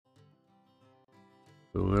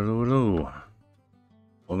Hello.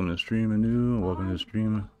 Welcome to stream anew. Welcome to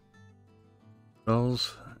stream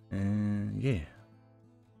bells. And yeah.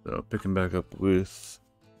 So picking back up with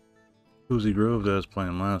Cozy Grove that I was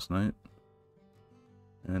playing last night.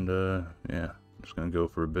 And yeah, I'm just gonna go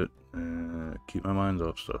for a bit and keep my mind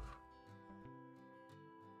off stuff.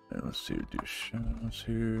 And let's see, do shots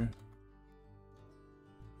here.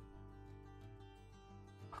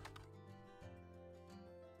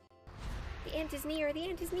 The end is near, the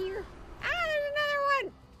end is near. Ah, there's another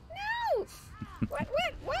one! No! What?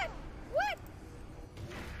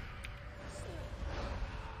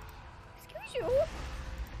 Excuse you?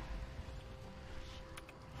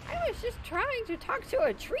 I was just trying to talk to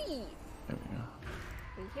a tree. There we go.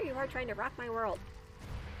 And here you are trying to rock my world.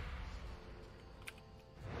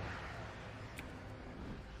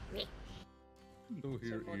 Me. No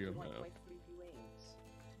here, EMF.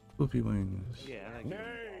 Floopy wings. Yeah,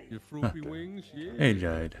 your froopy wings, yeah. Hey,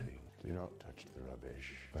 Jide. Do not touch the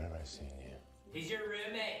rubbish. When have I seen you? He's your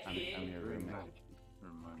roommate, kid. I'm your roommate.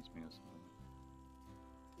 Reminds me of something.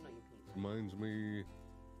 Reminds me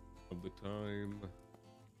of the time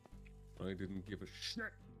I didn't give a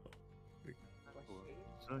shit.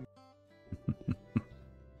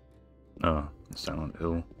 Oh, Silent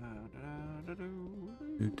Hill.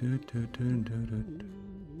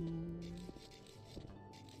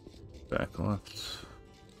 Back left.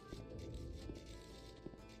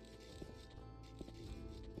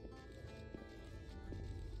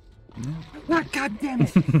 Ah, God damn it!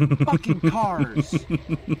 Fucking cars!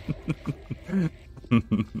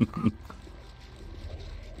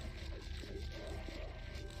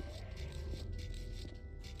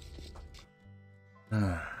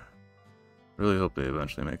 Really hope they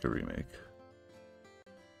eventually make a remake.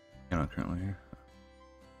 Not currently here.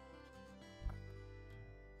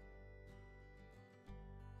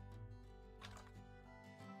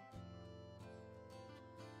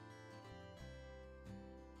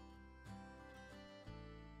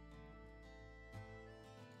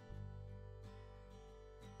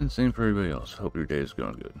 And same for everybody else. Hope your day is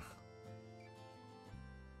going good.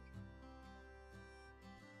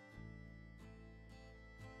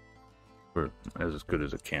 Or as good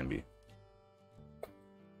as it can be.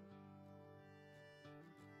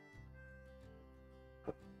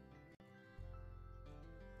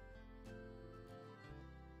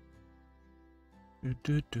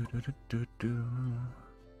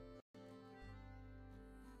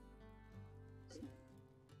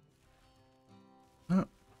 Oh.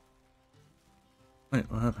 Wait,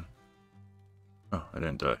 what happened? Oh, I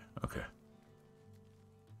didn't die. Okay.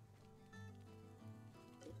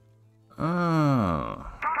 Oh.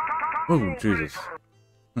 Oh, Jesus. Oh,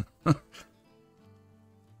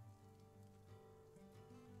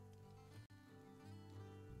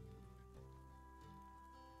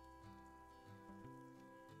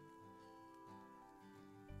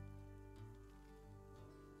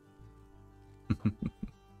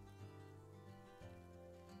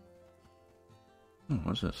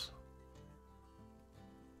 what's this?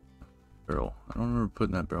 Barrel. I don't remember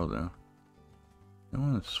putting that barrel down. I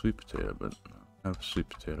want a sweet potato, but I have a sweet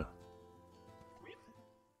potato.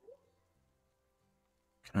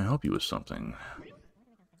 Can I help you with something?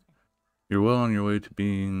 You're well on your way to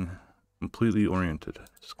being completely oriented,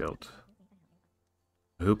 Scout.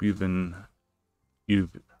 I hope you've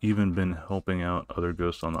even been helping out other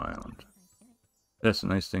ghosts on the island. That's a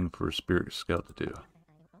nice thing for a spirit scout to do.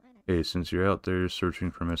 Hey, since you're out there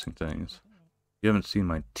searching for missing things, you haven't seen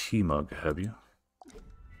my tea mug, have you?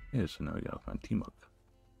 Yeah, so now we gotta find tea mug.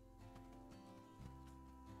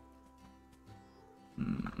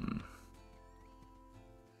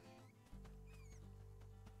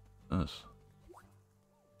 This.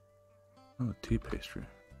 Oh, tea pastry.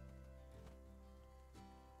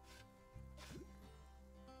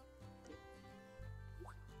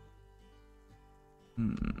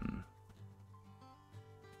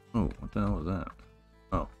 Oh, what the hell was that?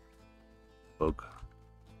 Oh. Bug.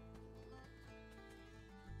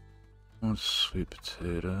 One sweet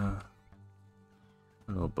potato.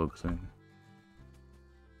 A little bug thing.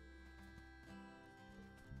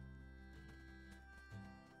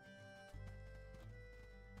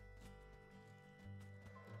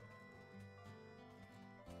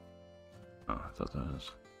 Oh, I thought that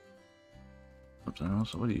was something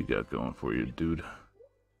else. What do you got going for you, dude?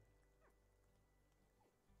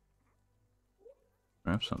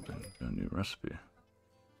 Grab something. Got a new recipe.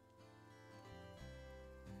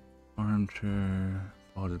 Armchair,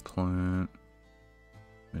 potted plant,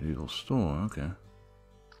 medieval store. Okay.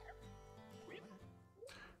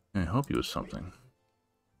 Can I help you with something?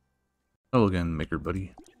 Hello again, maker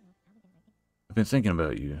buddy. I've been thinking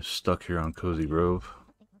about you, stuck here on Cozy Grove.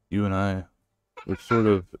 You and I, we're sort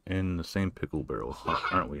of in the same pickle barrel,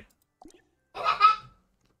 aren't we?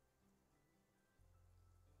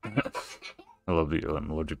 I love the I'm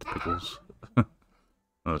allergic to pickles.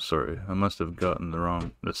 Oh, sorry. I must have gotten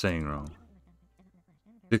the saying wrong.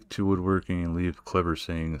 Stick to woodworking and leave clever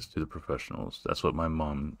sayings to the professionals. That's what my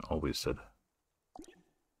mom always said.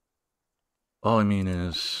 All I mean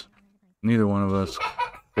is, neither one of us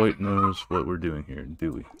quite knows what we're doing here,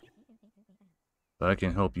 do we? But I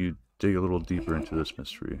can help you dig a little deeper into this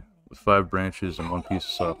mystery. With 5 branches and 1 piece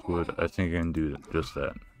of softwood, I think I can do just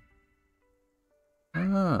that.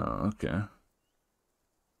 Oh, okay.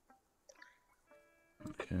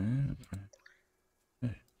 Okay.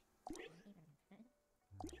 Hey.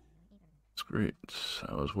 That's great.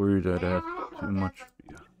 I was worried I'd have too much for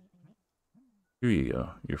you. Here you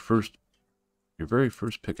go. Your very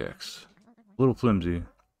first pickaxe. A little flimsy,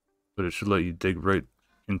 but it should let you dig right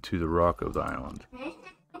into the rock of the island.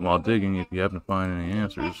 And while digging, if you happen to find any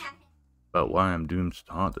answers about why I'm doomed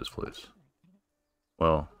to haunt this place,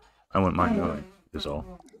 well, I wouldn't mind knowing, is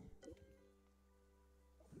all.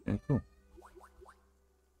 Okay, cool.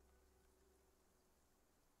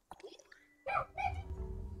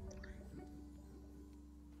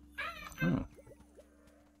 Oh.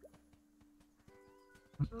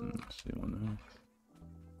 Let's see one there.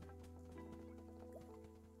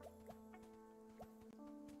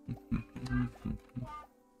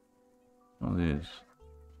 All these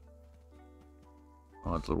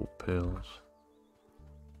odd little pills.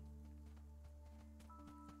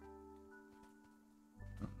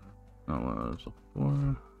 Not one of those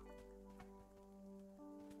before.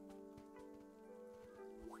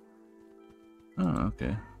 Oh,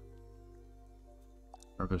 okay.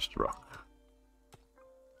 Harvest rock.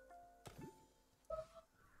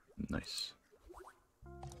 Nice.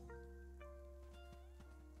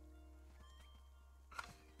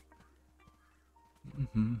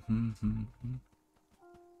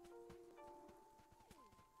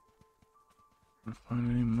 Can't find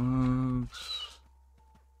any mugs.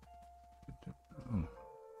 Oh.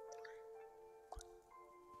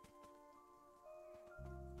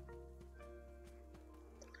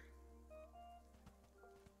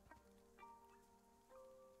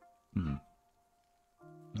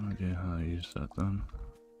 No idea how I use that then.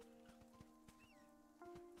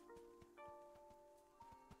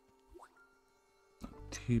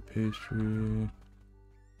 Tea pastry.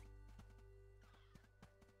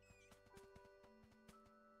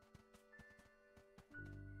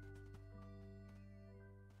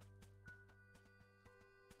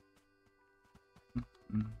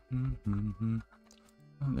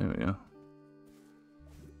 Oh, there we go.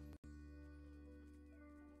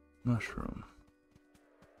 Mushroom.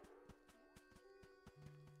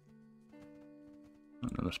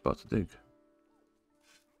 Another spot to dig.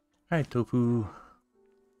 Hi, tofu.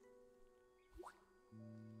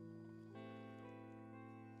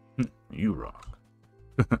 You rock.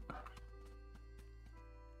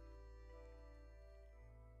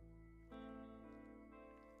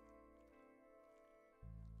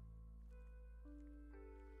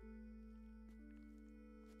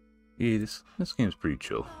 Yeah, this game's pretty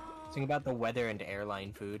chill. Sing about the weather and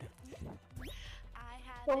airline food.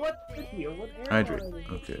 So what video? What Hydrate.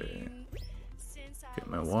 Okay. Get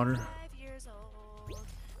my water.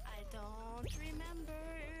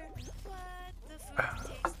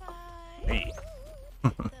 Hey.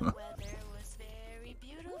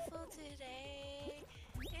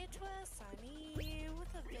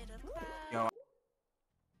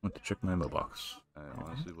 Went to check my mailbox. I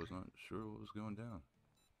honestly was not sure what was going down.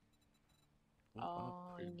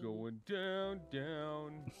 Oh, It's going down,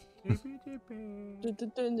 down. That's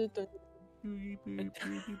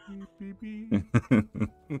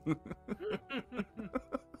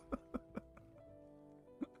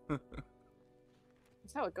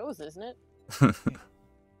how it goes, isn't it?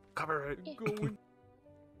 Copyright. Going.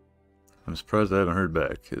 I'm surprised I haven't heard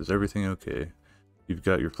back. Is everything okay? You've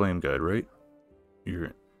got your flame guide, right?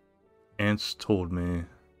 Your aunts told me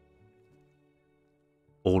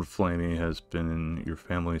old Flamey has been in your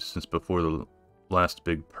family since before the last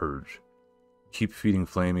big purge. Keep feeding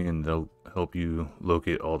Flamey and they'll help you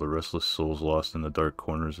locate all the restless souls lost in the dark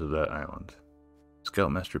corners of that island.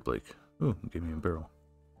 Scoutmaster Blake. Ooh, give me a barrel.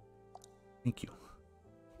 Thank you.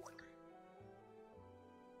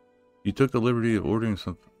 You took the liberty of ordering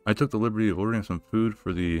some... I took the liberty of ordering some food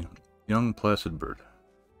for the young placid bird.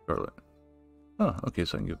 Charlotte. Oh, okay,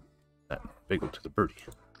 so I can give that bagel to the birdie.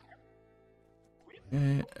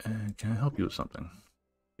 Hey, can I help you with something?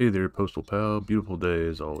 Hey there, Postal Pal. Beautiful day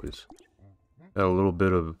as always. Got a little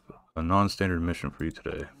bit of a non-standard mission for you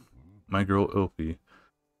today. My girl Opie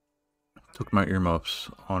took my earmuffs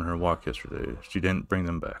on her walk yesterday. She didn't bring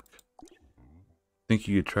them back. Think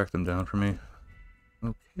you could track them down for me?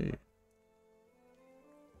 Okay.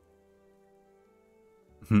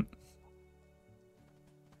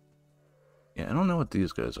 Yeah, I don't know what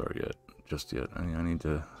these guys are yet. Just yet. I need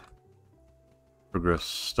to progress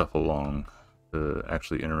stuff along to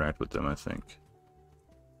actually interact with them, I think.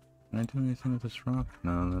 Can I do anything with this rock?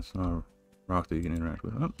 No, that's not a rock that you can interact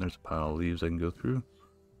with. Oh, there's a pile of leaves I can go through.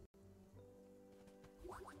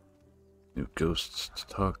 New ghosts to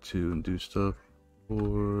talk to and do stuff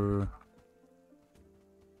for.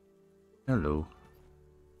 Hello.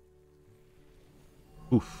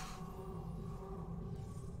 Oof.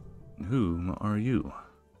 Whom are you?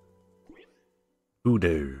 Who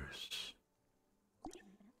dares?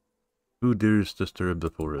 Who dares disturb the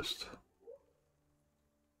forest?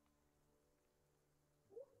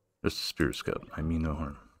 Just a spirit scout. I mean no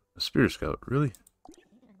harm. A spirit scout, really?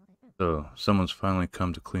 So, someone's finally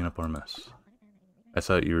come to clean up our mess. I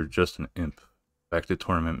thought you were just an imp, back to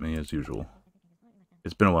torment me as usual.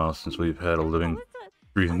 It's been a while since we've had a living,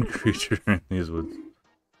 breathing creature in these woods.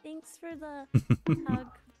 Thanks for the hug,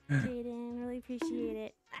 Jaden. Really appreciate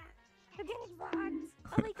it. I'm getting bugged.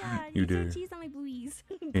 Oh my god, You you dare. got cheese on my boobies.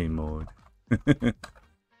 Hey, Maud.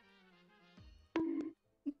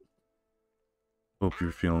 Hope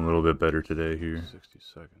you're feeling a little bit better today here. 60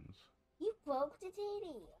 seconds. You broke the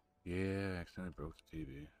TV. Yeah, I accidentally broke the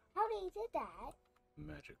TV. How did you do that?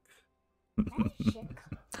 Magic. Magic.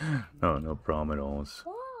 Oh, no problem at all. It's,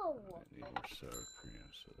 Whoa. I need more sour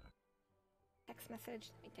cream, so that... Text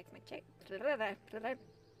message. Let me text my chick.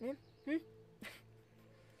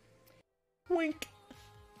 Wink.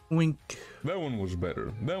 Wink. That one was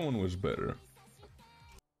better. That one was better.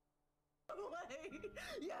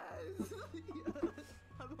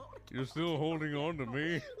 You're still holding on to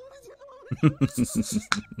me?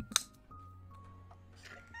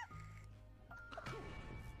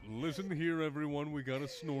 Listen here, everyone. We gotta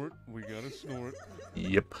snort. We gotta snort.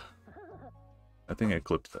 Yep. I think I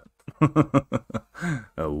clipped that.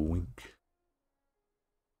 A wink.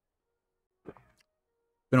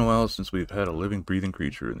 Been a while since we've had a living, breathing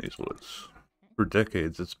creature in these woods. For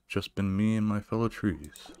decades, it's just been me and my fellow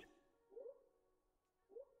trees.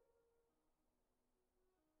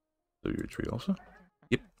 So you're a tree also?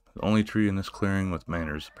 Yep. The only tree in this clearing with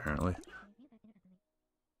manners, apparently.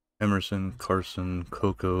 Emerson, Carson,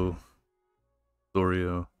 Coco,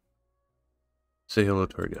 Florio. Say hello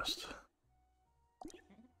to our guest.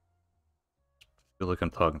 Feel like I'm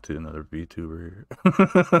talking to another VTuber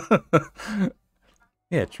here.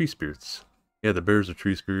 Yeah, tree spirits. Yeah, the bears are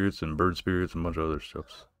tree spirits and bird spirits and a bunch of other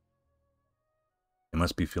stuff. They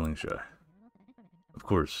must be feeling shy. Of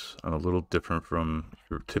course, I'm a little different from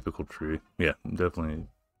your typical tree. Yeah, definitely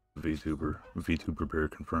VTuber. VTuber bear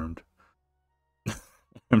confirmed.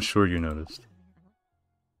 I'm sure you noticed.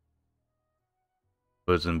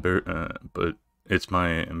 But it's my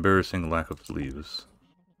embarrassing lack of leaves.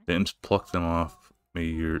 The imps plucked them off me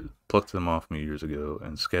years ago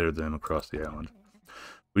and scattered them across the island.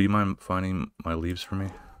 Would you mind finding my leaves for me?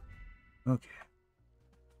 Okay.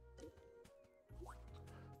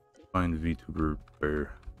 Find VTuber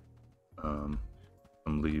bear some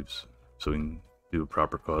leaves so we can do a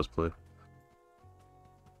proper cosplay.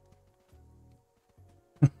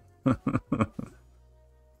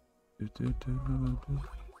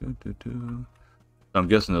 I'm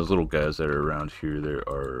guessing those little guys that are around here, there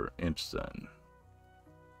are imps then.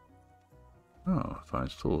 Oh,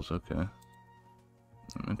 finds tools, okay.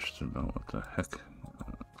 I'm interested about what the heck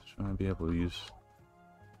should I be able to use.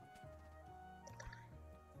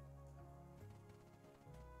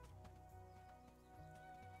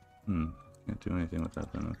 Can't do anything with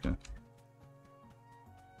that then, okay.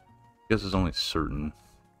 Guess there's only certain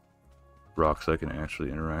rocks I can actually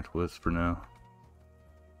interact with for now.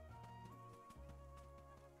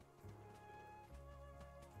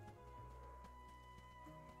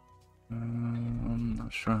 I'm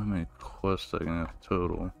not sure how many quests I can have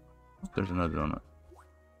total. Oh, there's another donut.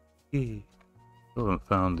 Yay. Still haven't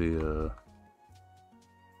found the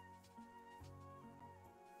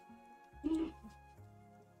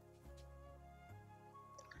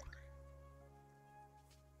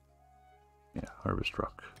yeah, harvest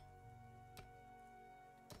rock.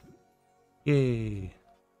 Yay!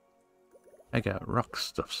 I got rock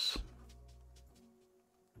stuffs.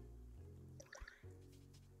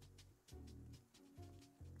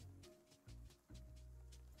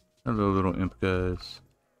 Hello, little imp guys.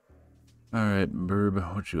 Alright,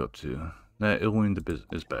 Burb, what you up to? That Ilwyn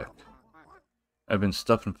is back. I've been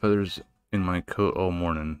stuffing feathers in my coat all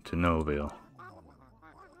morning to no avail.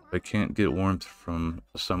 If I can't get warmth from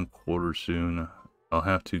some quarter soon, I'll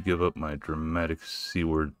have to give up my dramatic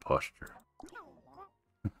seaward posture.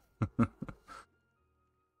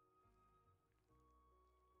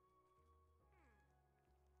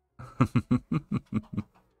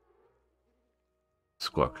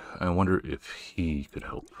 Squawk, I wonder if he could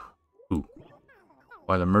help. Who?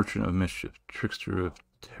 Why, the merchant of mischief, trickster of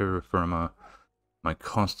terra firma, my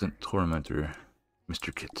constant tormentor,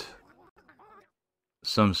 Mr. Kit.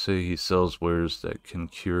 Some say he sells wares that can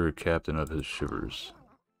cure a captain of his shivers,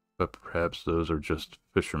 but perhaps those are just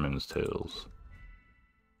fishermen's tales.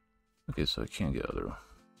 Okay, so I can't get other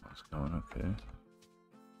ones going, okay.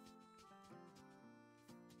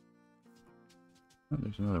 Oh,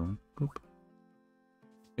 there's another one. Boop.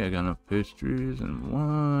 Yeah, I got enough pastries, and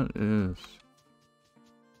what is...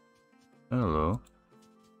 Hello.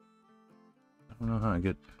 I don't know how I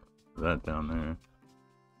get that down there.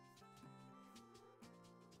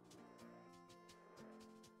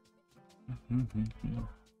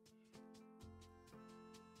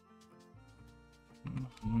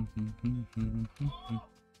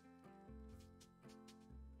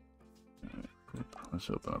 Let's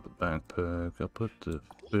open up the backpack. I'll put the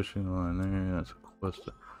fishing line there. That's a quest.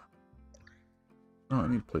 Oh, I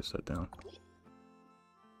need to place that down.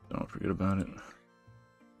 Don't forget about it.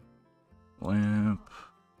 Lamp.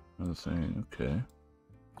 Another thing. Okay.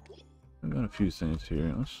 I've got a few things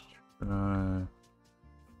here. Let's try.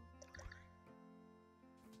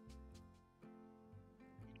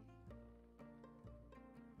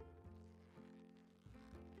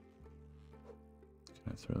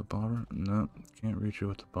 Can I throw the bobber? No, can't reach it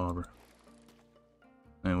with the bobber.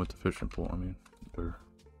 And with the fishing pole, I mean.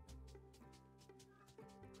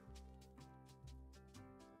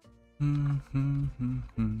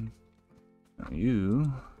 Now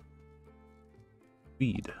you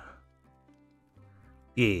feed.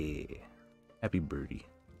 Yeah. Happy birdie.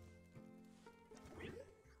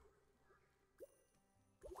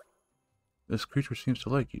 This creature seems to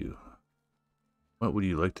like you. What would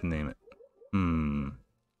you like to name it?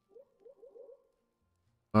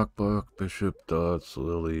 Buck, Bishop, Dots,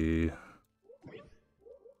 Lily,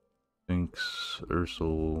 Sphinx,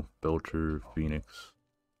 Ursel, Belcher, Phoenix,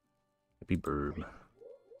 Happy Bird,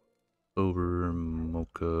 Over,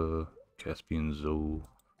 Mocha, Caspian Zoe,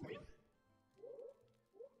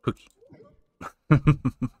 Cookie.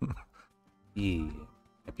 Yeah,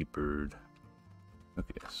 Happy Bird.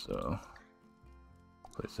 Okay, so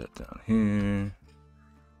place that down here.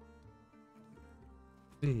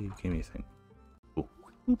 Hey, give me a thing. Cool.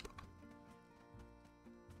 Oop.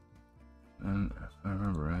 And if I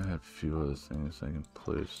remember, I had a few other things I can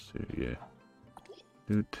place here. Yeah.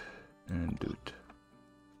 Doot and doot.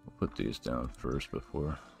 We'll put these down first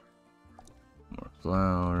before more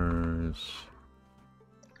flowers.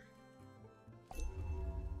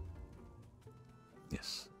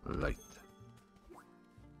 Yes, light.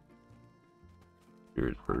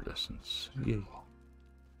 Spirit bird essence. Yay.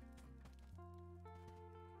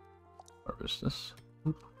 Harvest this.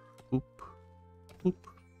 Oop, oop, oop.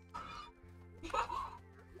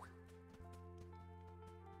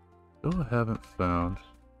 Still haven't found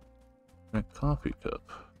a coffee cup.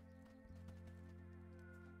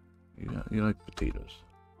 You like potatoes?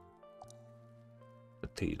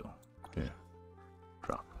 Potato. Okay.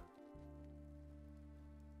 Drop.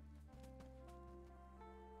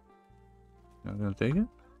 Not gonna take it?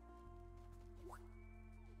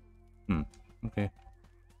 Okay.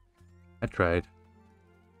 I tried.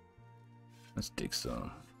 Let's take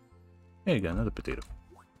some. Hey, got another potato.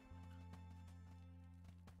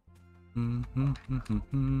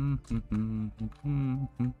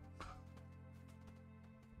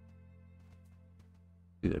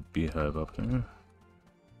 See that beehive up there?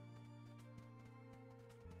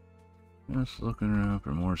 Just looking around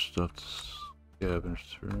for more stuff to scavenge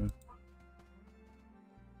through.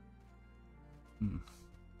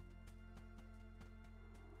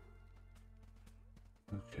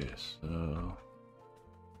 Okay, so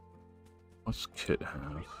what's Kit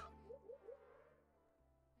have?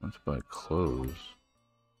 Let's buy clothes.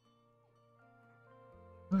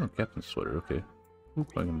 Oh, Captain Sweater, okay.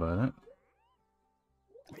 Oop, I can buy that.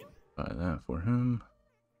 Buy that for him.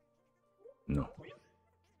 No.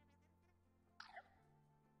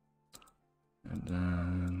 And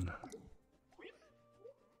then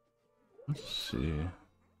let's see.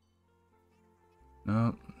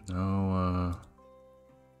 No,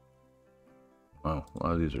 wow, a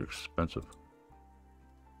lot of these are expensive.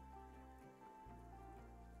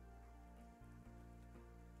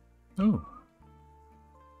 Oh.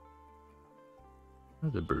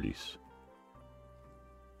 Those are birdies.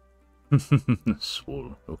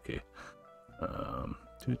 Swole. Okay.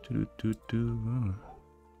 Do.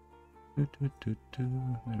 There we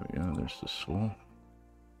go. There's the swole.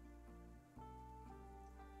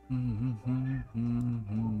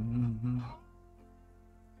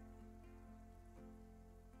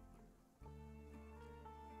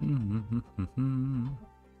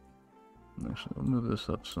 Actually, we'll move this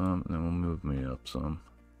up some, and then we'll move me up some.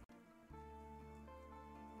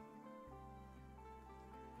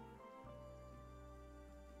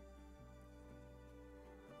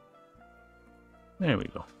 There we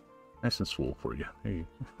go. Nice and swole for you. There you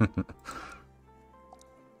go.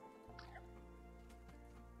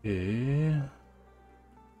 Yeah.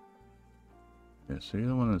 Yeah, so you're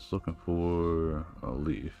the one that's looking for a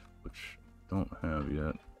leaf, which I don't have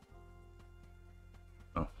yet.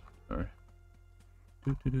 Oh, sorry.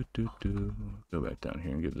 Go back down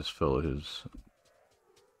here and give this fella his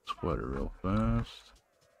sweater real fast.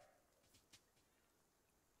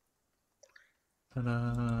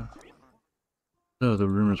 Ta-da! So the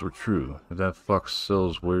rumors were true. If that fox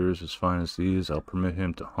sells wares as fine as these, I'll permit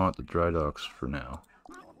him to haunt the dry docks for now.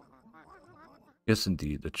 Yes,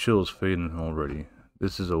 indeed. The chill is fading already.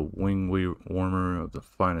 This is a wing warmer of the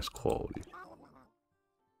finest quality.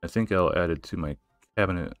 I think I'll add it to my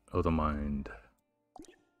cabinet of the mind.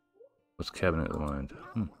 What's cabinet of the mind?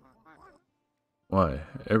 Why?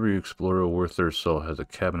 Every explorer worth their salt has a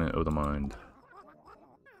cabinet of the mind.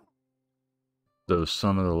 Though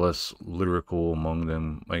some of the less lyrical among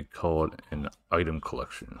them might call it an item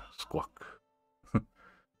collection. Squawk.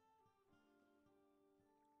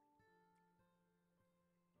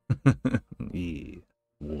 Yeah,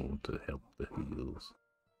 wool to help the heels.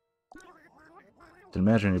 It's an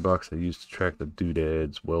imaginary box I used to track the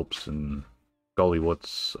doodads, whelps, and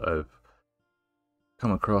gollywuts I've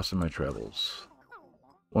come across in my travels.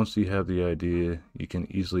 Once you have the idea, you can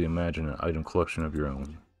easily imagine an item collection of your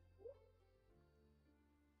own.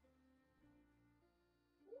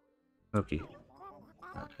 Okay.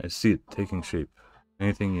 I see it taking shape.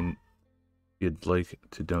 Anything you'd like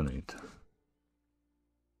to donate?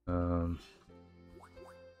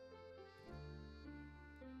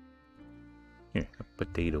 Here, a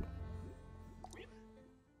potato.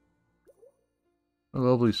 A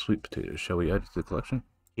lovely sweet potato. Shall we add it to the collection?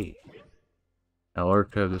 Yeah. I'll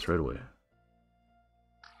archive this right away.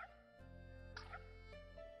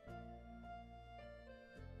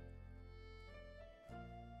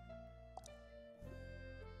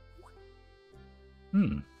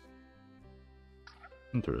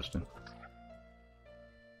 Interesting.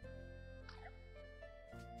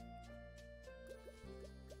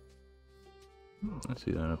 I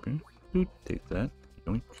see that up here. Dude, take that.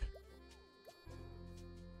 Yoink.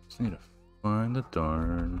 Just need to find the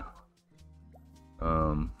darn.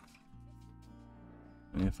 I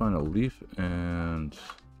need to find a leaf and.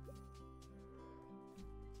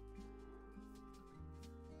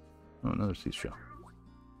 Oh, another seashell.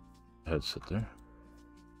 Headset there.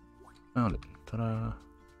 Found it. Ta-da!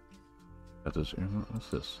 Got this here. What's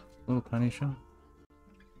this? Little tiny shell?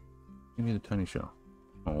 Give me the tiny shell.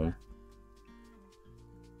 Oh.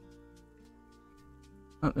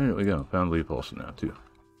 Oh, there we go. Found leaf also now, too.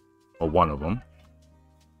 Well, one of them.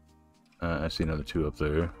 I see another two up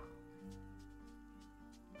there.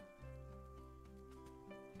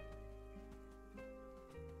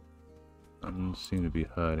 Doesn't seem to be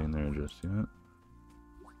hiding there just yet.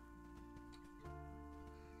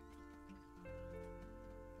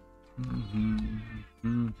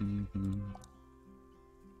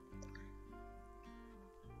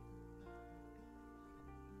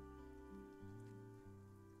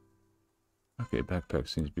 Okay, backpack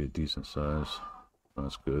seems to be a decent size.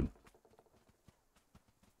 That's good.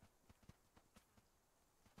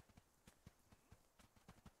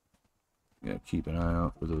 Gotta keep an eye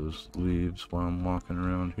out for those leaves while I'm walking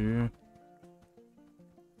around here.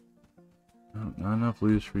 Oh, not enough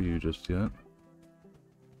leaves for you just yet.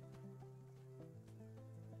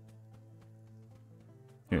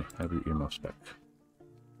 Here, have your earmuffs back.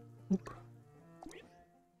 Oop.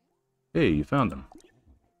 Hey, you found them.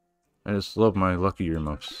 I just love my lucky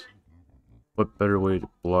earmuffs. What better way to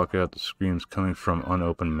block out the screams coming from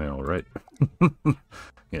unopened mail, right?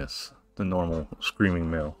 Yes, the normal screaming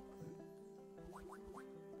mail.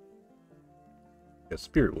 Yeah,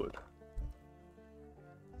 spirit wood.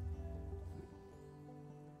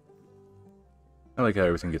 I like how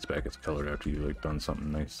everything gets back its color after you've like done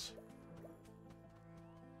something nice.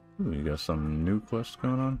 Ooh, you got some new quests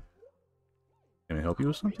going on? Can I help you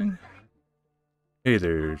with something? Hey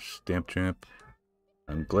there, Stamp Champ.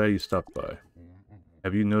 I'm glad you stopped by.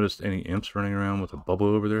 Have you noticed any imps running around with a bubble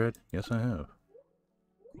over their head? Yes, I have.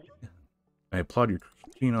 I applaud your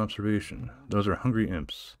keen observation. Those are hungry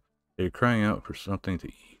imps. They are crying out for something to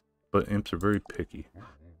eat, but imps are very picky.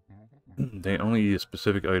 They only eat a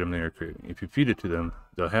specific item they are craving. If you feed it to them,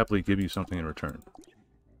 they'll happily give you something in return.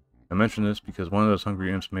 I mention this because one of those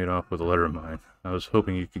hungry imps made off with a letter of mine. I was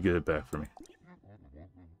hoping you could get it back for me.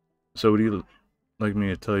 So would you like me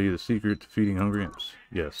to tell you the secret to feeding hungry imps?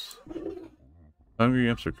 Yes. Hungry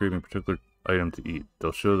imps are craving a particular item to eat.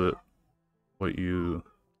 They'll show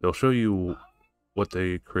you what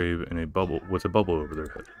they crave in a bubble with a bubble over their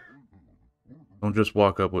head. Don't just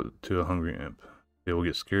walk up to a hungry imp. They will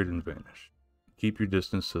get scared and vanish. Keep your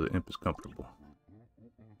distance so the imp is comfortable.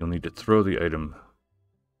 You'll need to throw the item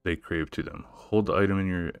they crave to them. Hold the item in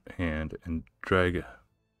your hand and drag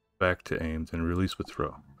back to aim, then release with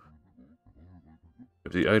throw.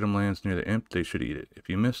 If the item lands near the imp, they should eat it. If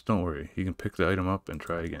you miss, don't worry. You can pick the item up and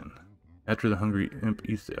try again. After the hungry imp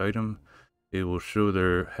eats the item, they will show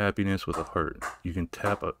their happiness with a heart. You can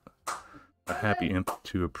tap a happy imp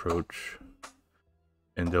to approach,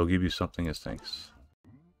 and they'll give you something as thanks.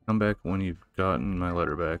 Come back when you've gotten my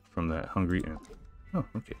letter back from that hungry imp. Oh,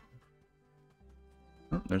 okay.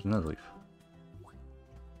 Oh, there's another leaf.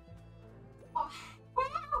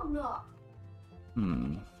 Hell no.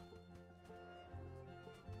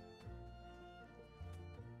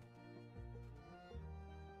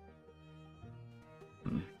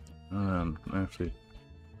 Actually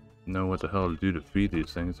know what the hell to do to feed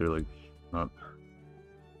these things. They're like not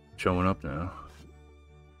showing up now.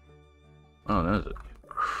 Oh, that's a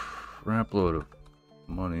crap load of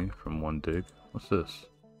money from one dig. What's this?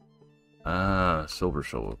 Ah, silver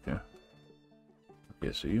shovel, okay.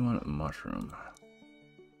 Okay, so you want a mushroom.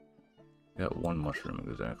 Got one mushroom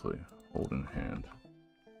exactly. Hold in hand.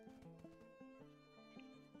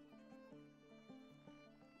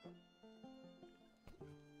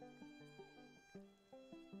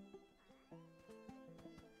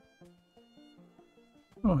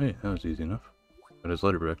 Oh hey, that was easy enough. Got his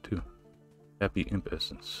letter back too. Happy imp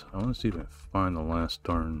essence. I want to see if I can find the last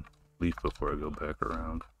darn leaf before I go back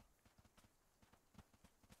around.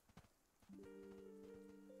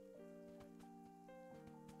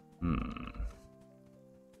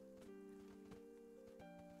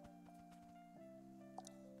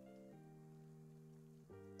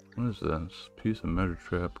 What is this? Piece of measure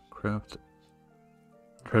trap. Craft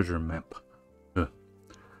treasure map.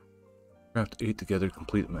 Craft 8 together,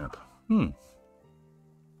 complete map. Okay,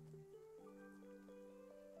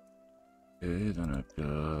 then I've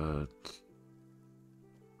got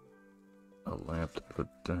a lamp to put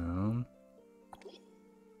down.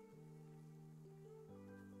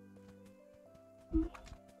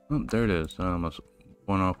 Oh, there it is. I almost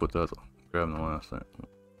went off without grabbing the last thing.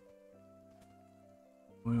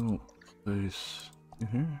 We'll place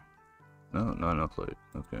here. No, not enough light.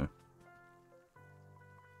 Okay.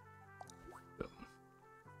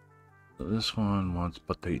 So this one wants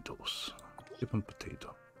potatoes. Give him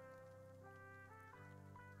potato.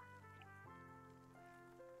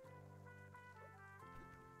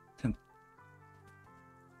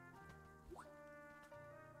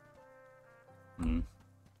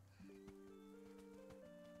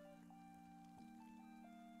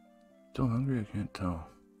 Still hungry? I can't tell.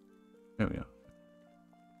 There we go.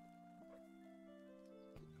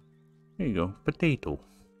 There you go. Potato.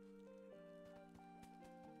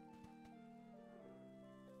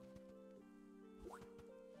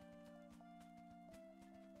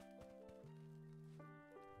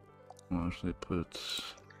 I'll actually put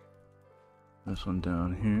this one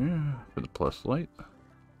down here for the plus light.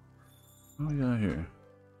 What do we got here?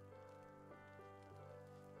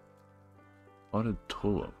 Potted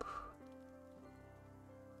tulip.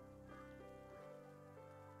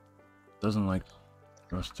 Doesn't like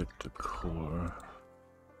rustic decor.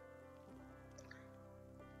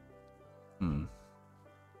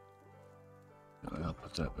 I'll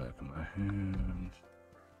put that back in my hand.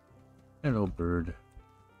 Hello, bird.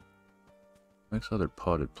 Likes other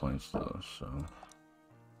potted plants though, so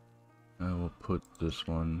I will put this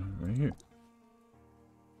one right here.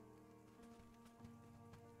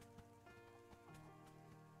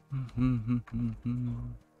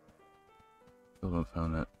 Still haven't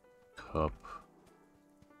found that cup.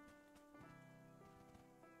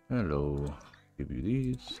 Hello. Give you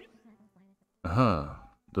these. Aha!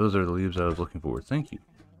 Those are the leaves I was looking for. Thank you.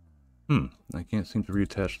 I can't seem to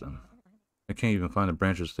reattach them. I can't even find the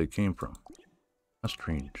branches they came from. How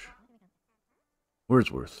strange.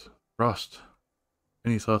 Wordsworth. Frost.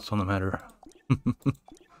 Any thoughts on the matter?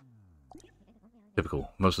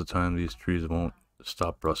 Typical. Most of the time these trees won't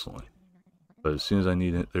stop rustling. But as soon as I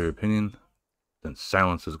need their opinion, then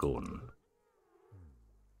silence is golden.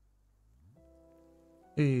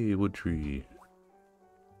 Hey, wood tree.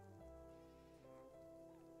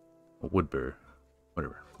 A wood bear.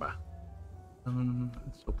 Whatever. Bye.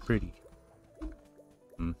 It's so pretty.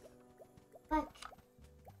 Look.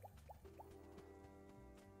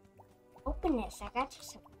 Open this. I got you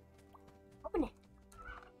some. Open it.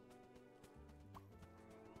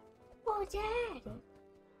 Oh, Dad.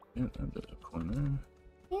 Yeah, there's a coin there.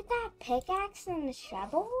 You that pickaxe and the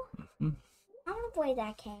shovel? Mm-hmm. I don't know where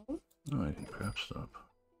that came. Oh, I can craft stuff.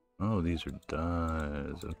 Oh, these are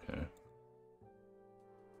dyes. Okay.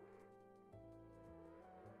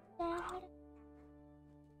 Dad.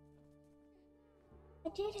 I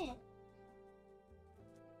did it.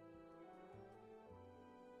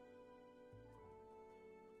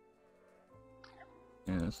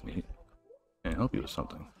 Yeah, that's neat. Can I help you with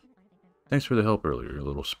something? Thanks for the help earlier,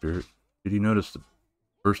 little spirit. Did you notice the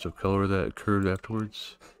burst of color that occurred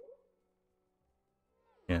afterwards?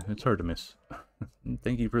 Yeah, it's hard to miss.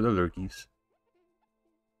 Thank you for the lurkies.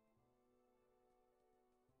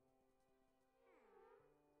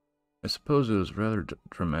 I suppose it was rather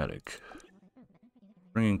dramatic.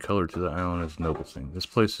 Bringing color to the island is a noble thing. This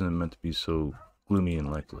place isn't meant to be so gloomy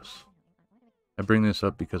and lifeless. I bring this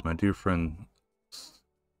up because my dear friend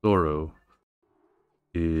Thoro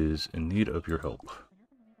is in need of your help.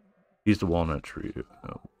 He's the walnut tree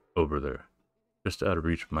over there, just out of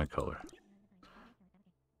reach of my color.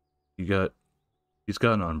 He's got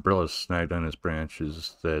an umbrella snagged on his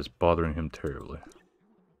branches that is bothering him terribly.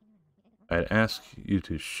 I'd ask you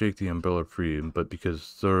to shake the umbrella free, but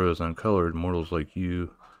because Thoro is uncolored, mortals like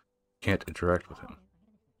you can't interact with him.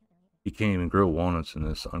 He can't even grow walnuts in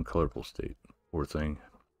this uncolorful state. Poor thing.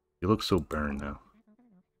 He looks so barren now.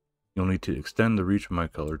 You'll need to extend the reach of my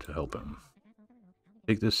color to help him.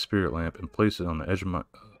 Take this spirit lamp and place it on the edge of my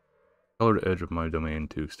colored edge of my domain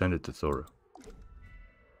to extend it to Thoro.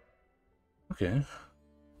 Okay.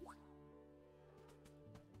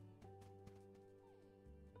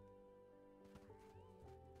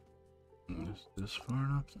 Is this far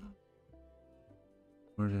enough then?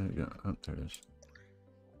 Where did it go? Oh, there it is.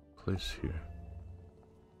 Place here.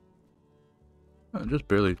 Oh, just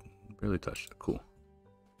barely touched it. Cool.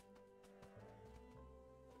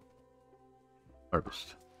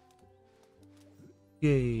 Harvest.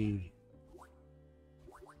 Yay!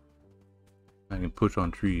 I can push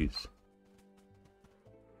on trees.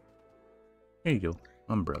 There you go.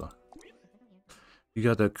 Umbrella. You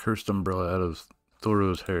got that cursed umbrella out of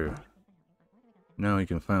Thoro's hair. Now you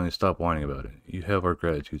can finally stop whining about it. You have our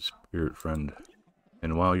gratitude, spirit friend.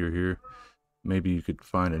 And while you're here, maybe you could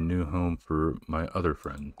find a new home for my other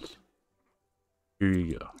friends. Here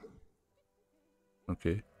you go.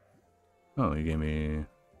 Okay. Oh, you gave me a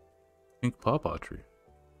pink pawpaw tree.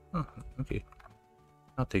 Oh, okay.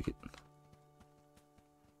 I'll take it.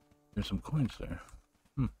 There's some coins there.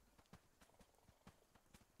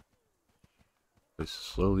 Place is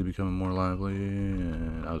slowly becoming more lively,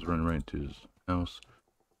 and I was running right into his house.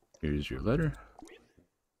 Here's your letter.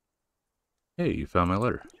 Hey, you found my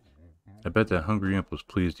letter. I bet that hungry imp was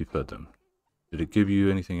pleased you fed them. Did it give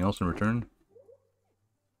you anything else in return?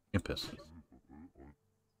 Impess.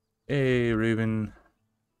 Hey, Raven.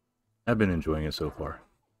 I've been enjoying it so far.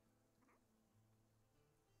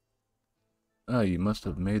 Ah, you must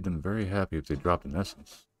have made them very happy if they dropped an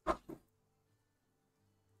essence.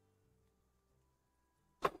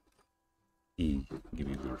 Give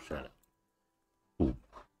you a little shout out. Cool.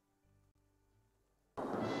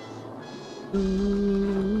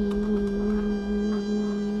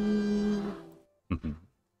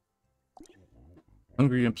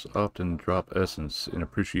 Hungry imps often drop essence in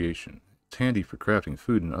appreciation. It's handy for crafting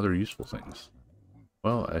food and other useful things.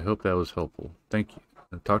 Well, I hope that was helpful. Thank you.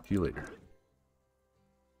 I'll talk to you later.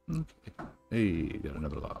 Okay. Hey, got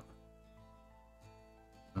another log.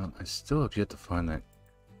 I still have yet to find that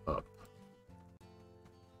cup.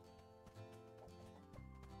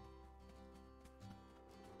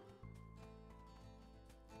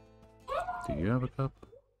 Do you have a cup?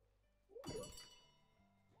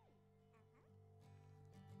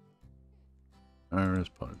 Iris,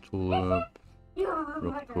 pot tulip,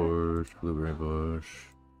 rope bush, blueberry bush.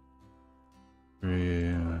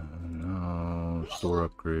 Yeah, no, store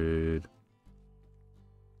upgrade.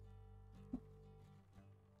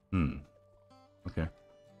 Okay.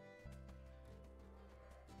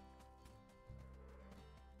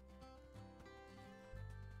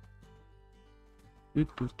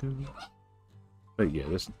 But yeah,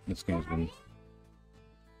 this game's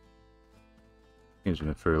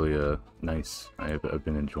been fairly nice. I've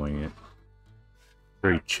been enjoying it.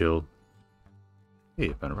 Very chill. Hey,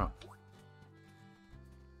 I found a rock.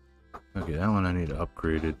 Okay, that one I need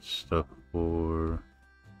upgraded stuff for.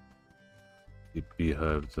 The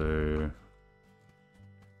beehive there.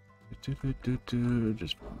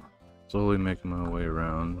 Just slowly making my way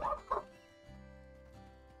around.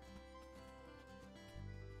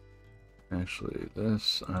 Actually,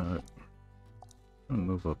 this I'm gonna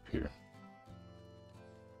move up here.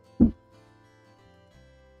 There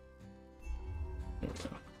we go.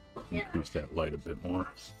 Increase that light a bit more.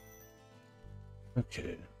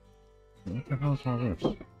 Okay. What the hell is all this?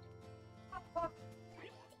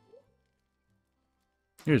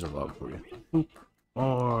 Here's a log for you. Boop.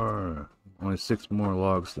 Or only 6 more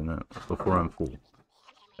logs than that before I'm full.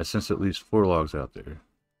 I sense at least 4 logs out there.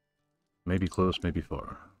 Maybe close, maybe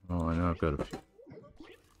far. Well, I know I've got a few.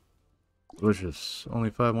 Delicious. Only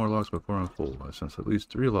 5 more logs before I'm full. I sense at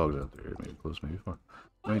least 3 logs out there. Maybe close, maybe far.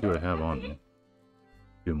 How many do I have on me?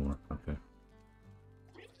 2 more. Okay.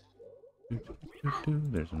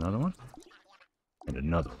 There's another one. And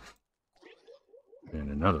another one.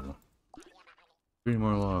 And another one. 3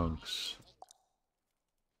 more logs.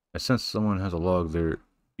 I sense someone has a log they're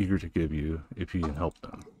eager to give you if you can help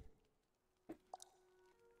them.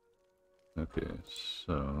 Okay,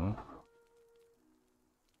 so...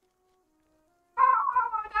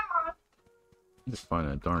 Let's find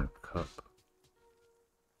that darn cup.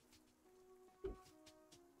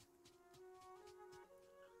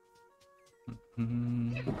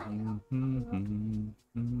 Anything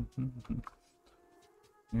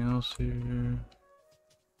else here?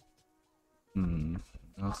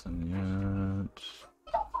 Nothing yet.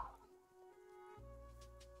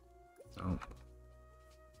 Oh.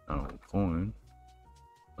 Oh, coin.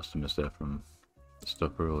 Must have missed that from the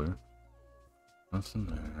stuff earlier. Nothing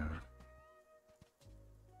there.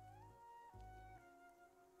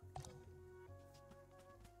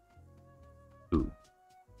 Ooh.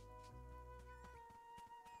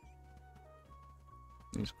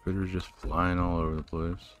 These critters just flying all over the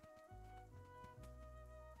place.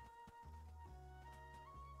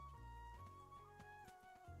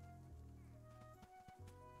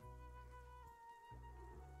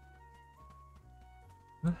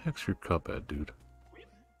 Where the heck's your cup at, dude?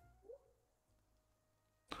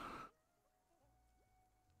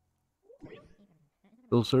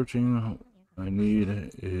 Still searching. I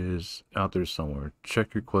need is out there somewhere.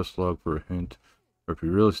 Check your quest log for a hint, or if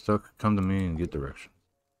you're really stuck, come to me and get direction.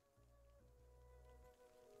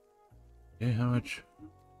 Okay, how much?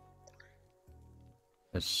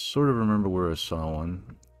 I sort of remember where I saw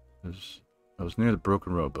one. I was near the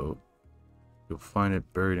broken rowboat. You'll find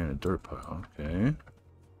it buried in a dirt pile. Okay.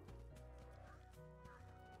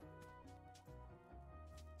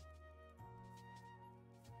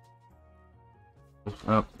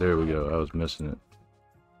 Oh, there we go. I was missing it.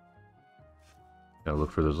 Gotta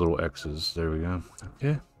look for those little X's. There we go.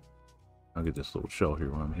 Okay. I'll get this little shell here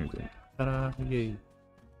while I'm here. Ta-da! Yay!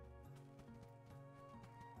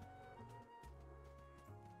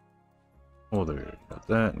 Oh, there. Got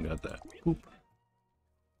that and got that. Boop.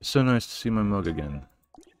 It's so nice to see my mug again.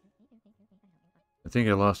 I think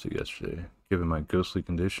I lost it yesterday. Given my ghostly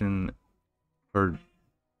condition, hard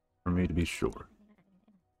for me to be sure.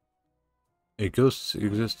 A ghost's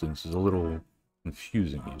existence is a little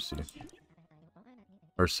confusing, you see.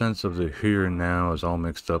 Our sense of the here and now is all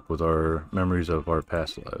mixed up with our memories of our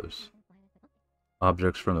past lives.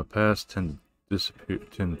 Objects from the past tend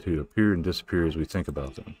to appear and disappear as we think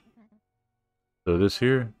about them. So this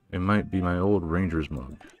here, it might be my old ranger's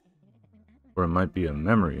mug. Or it might be a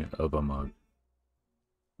memory of a mug.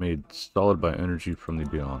 Made solid by energy from the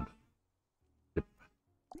beyond. Yep.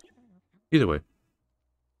 Either way,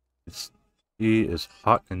 tea is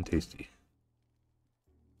hot and tasty.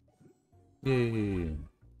 Yay!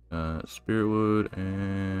 Spirit wood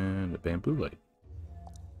and a bamboo light.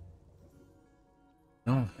 I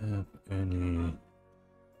don't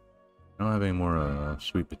have any more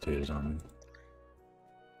sweet potatoes on me.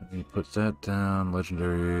 Let me put that down.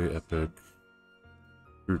 Legendary, epic,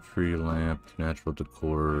 fruit tree lamp, natural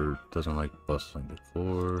decor. Doesn't like bustling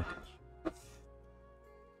decor.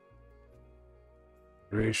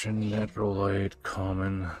 Duration, natural light,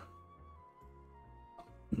 common.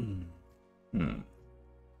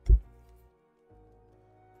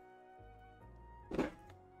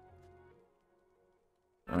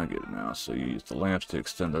 I get it now. So you use the lamps to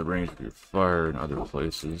extend the range of your fire in other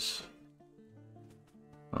places.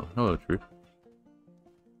 Oh, hello, tree.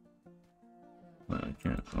 I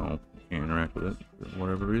can't interact with it for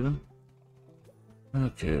whatever reason.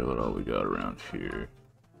 Okay, what all we got around here?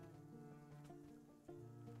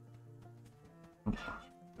 Oh,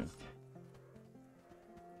 okay.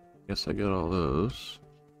 Guess I got all those.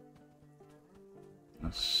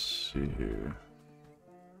 Let's see here.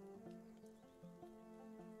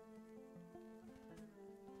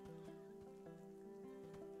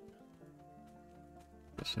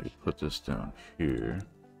 Guess I could put this down here.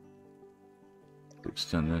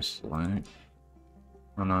 Extend this length.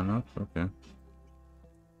 Oh, not enough? Okay.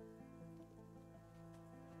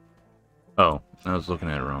 Oh, I was looking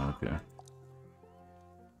at it wrong. Okay.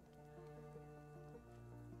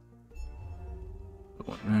 Put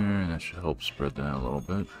one there, that should help spread that a little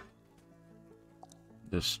bit.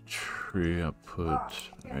 This tree I'll put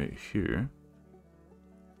right here.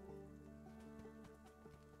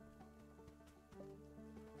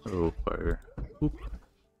 Oh, fire. Oop.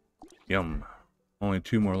 Yum. Only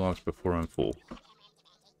 2 more logs before I'm full.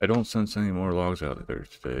 I don't sense any more logs out there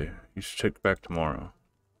today. You should check back tomorrow.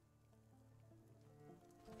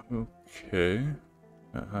 Okay.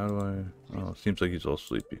 How do I... Oh, it seems like he's all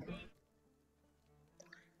sleepy.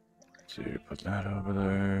 Let's see, put that over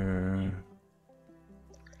there.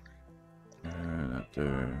 And that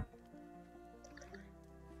there.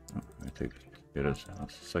 Oh, I take get us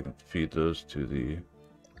a second to feed those to the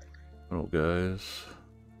little guys.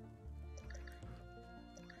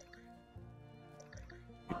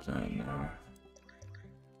 Keep that in there.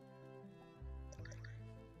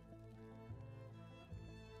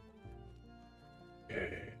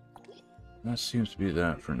 Okay. That seems to be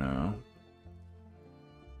that for now.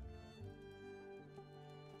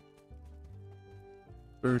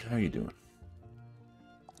 Bird, how you doing?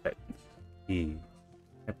 Happy,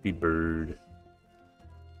 happy bird.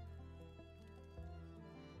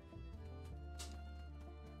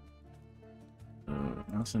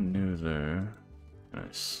 Nothing new there. Can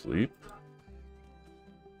I sleep?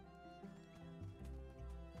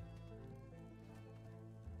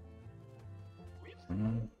 I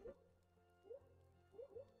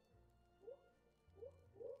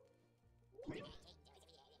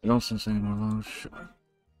don't sense any more logs.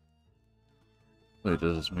 Wait,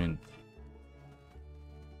 does this mean...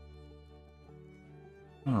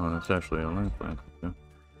 Oh, that's actually a land plant. Okay.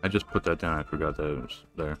 I just put that down, I forgot that it was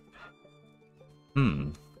there.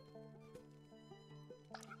 Well,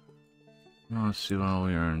 let's see what all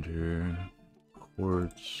we earned here.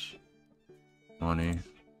 Quartz. Money.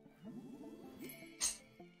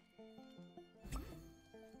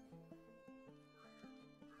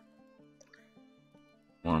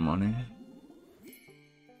 More money.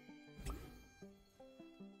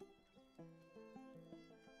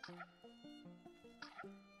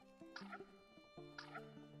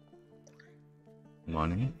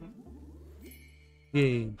 Money.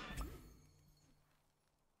 Yay.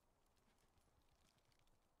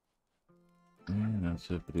 And that's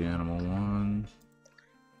it for the animal one.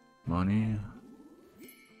 Money.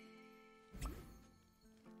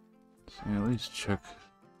 So at least check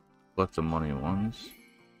collect the money ones.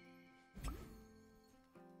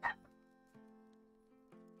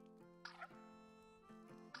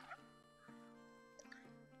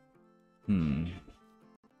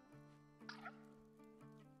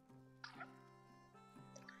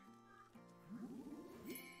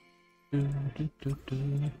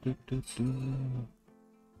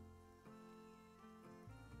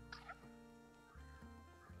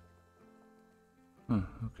 Huh,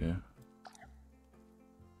 okay.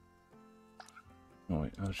 Oh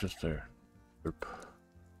wait, I was just there. Derp.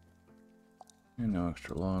 And no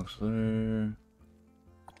extra logs there.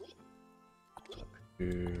 Up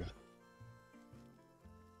here.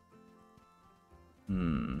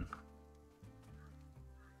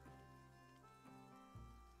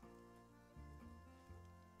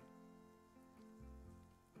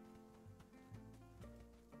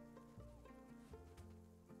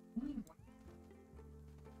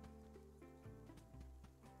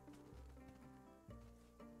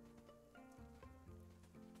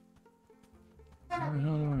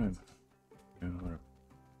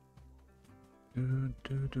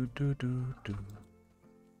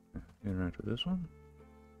 Interact with this one.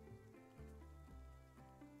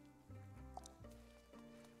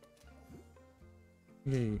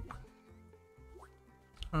 Yay.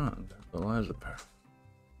 Ah, the Eliza pair.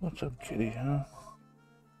 What's up, kitty, huh?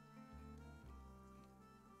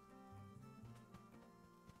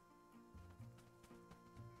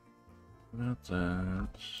 About that.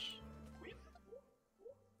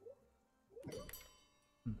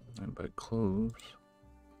 I buy clothes.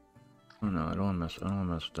 Oh no, I don't want to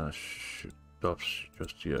mess with that stuff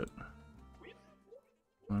just yet.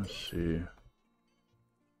 Let's see.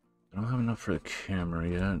 I don't have enough for the camera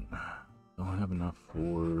yet. Don't have enough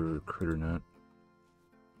for CritterNet.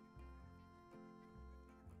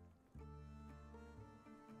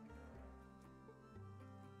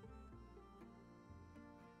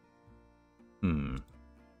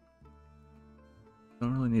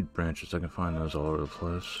 Don't really need branches, I can find those all over the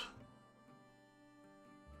place.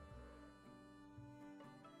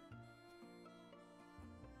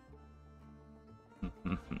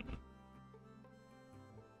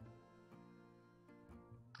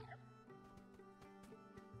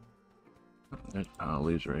 That pile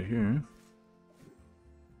leaves right here.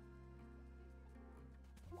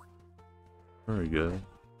 Very good.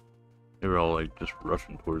 They were all like just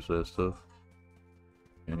rushing towards that stuff.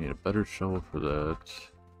 I need a better shovel for that.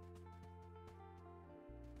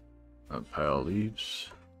 That pile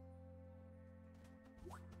leaves.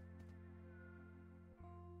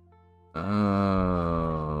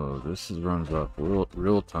 Oh, this runs off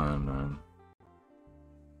real time, man.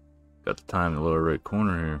 Got the time in the lower right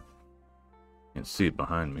corner here. You can see it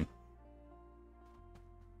behind me.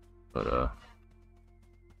 But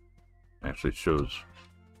actually shows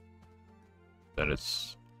that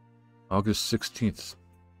it's August 16th.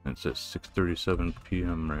 And it's at 6:37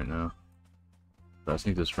 p.m. right now. But I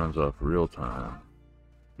think this runs off real time.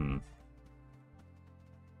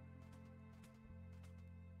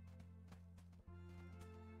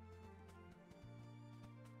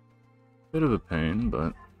 Bit of a pain,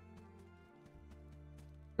 but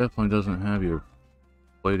definitely doesn't have you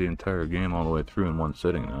play the entire game all the way through in one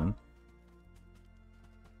sitting then.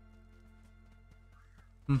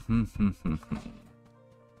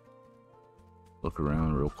 Look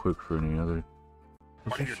around real quick for any other.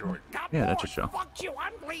 What are you doing? Yeah, that's a show. Fuck you,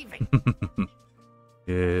 I'm leaving.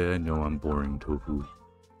 Yeah, I know I'm boring, Tofu.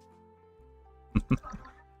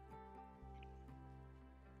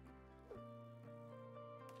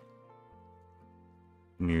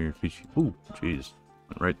 Near fishy. Ooh, jeez.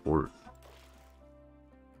 Right for it.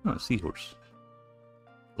 Oh, a seahorse.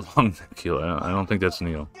 Long neck heel. I don't think that's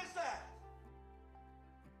Neo.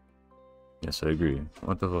 Yes, I agree.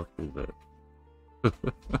 What the fuck is that?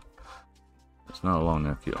 It's not a long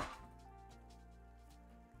neck heel.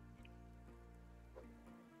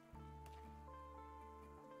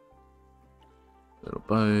 Little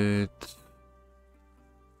bite.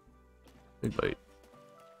 Big bite.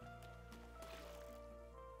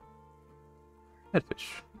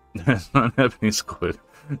 Catfish. That's not happening, squid.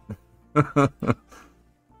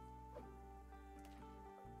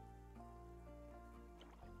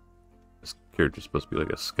 This character's supposed to be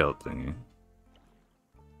like a scout thingy.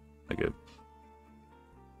 Like a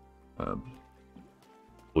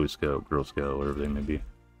Boy Scout, Girl Scout, whatever they may be.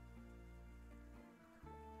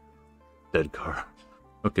 Dead car.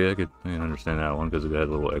 Okay, I can understand that one because it had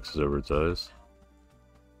little X's over its eyes.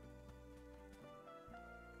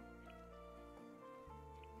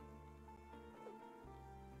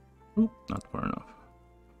 Oop, not far enough.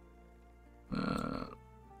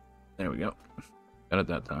 There we go. Got it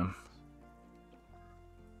that time.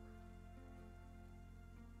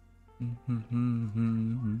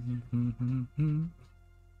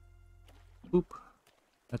 Oop.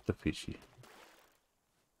 That's the fishy.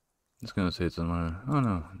 It's gonna say it's in my... Oh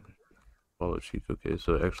no. Follow cheek. Okay,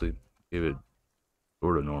 so it actually gave it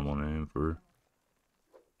sort of normal name for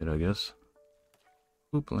it, I guess.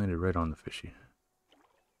 Oop, landed right on the fishy.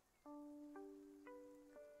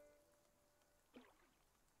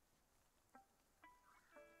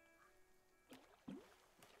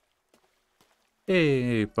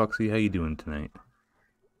 Hey, Foxy, how you doing tonight?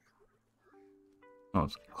 Oh,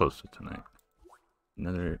 it's close to tonight.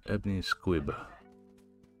 Another ebony squib.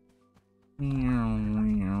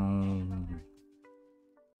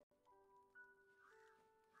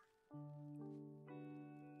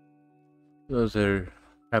 Those that are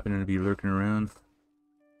happening to be lurking around,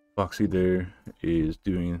 Foxy there is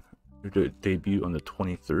doing their debut on the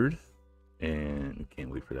 23rd. And we can't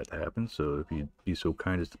wait for that to happen. So if you'd be so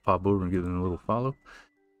kind as to pop over and give them a little follow.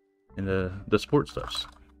 And the sport stuffs.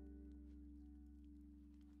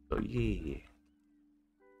 So yeah.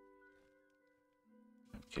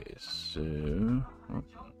 Okay, so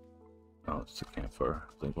oh, it's the campfire.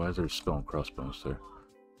 Like, why is there a skull and crossbones there?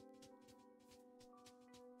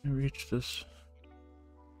 Can I reach this?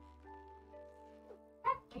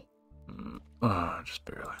 Just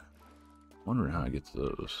barely. Wondering how I get to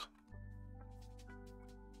those.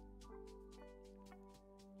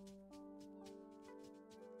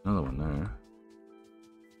 Another one there.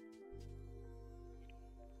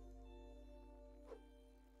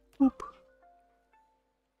 Boop.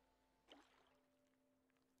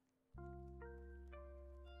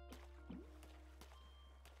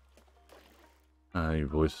 Your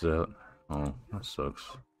voice is out. Oh, that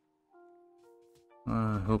sucks.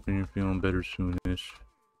 Hoping you're feeling better soonish.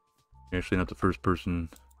 You're actually not the first person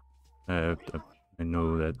I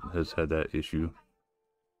know that has had that issue.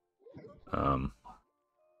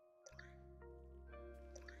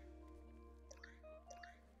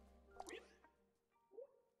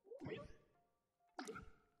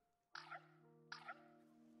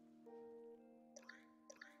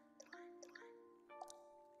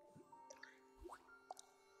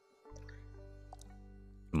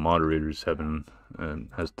 moderators has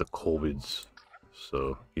the COVIDs,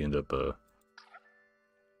 so he ended up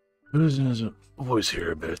losing his voice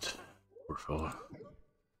here a bit. Poor fella.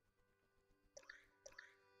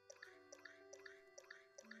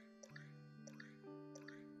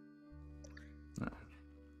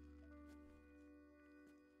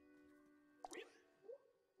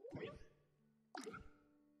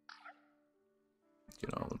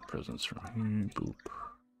 Get all the presents from here. Boop.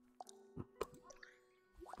 Boop.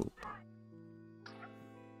 Boop.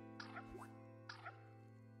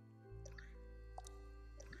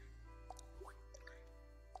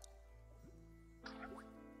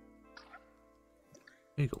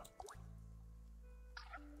 There you go.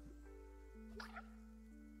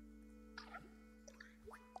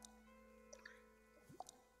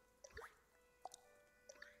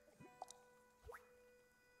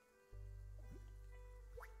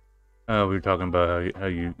 We were talking about how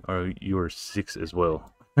you are 6 as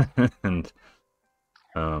well, and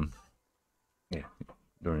yeah,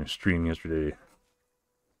 during a stream yesterday, I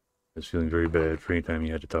was feeling very bad for any time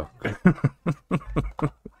you had to talk.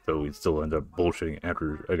 So we still end up bullshitting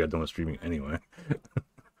after I got done with streaming anyway.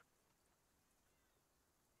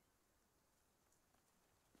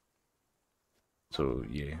 So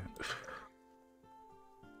yeah.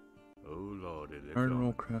 Oh lordy,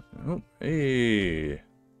 Cardinal Craft. Oh hey.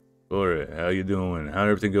 Alright, how you doing? How'd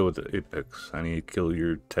everything go with the Apex? I need to kill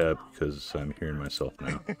your tab because I'm hearing myself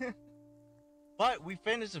now. But we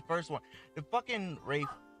finished the first one. The fucking Wraith,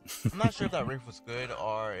 I'm not sure if that Wraith was good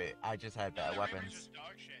or I just had bad weapons.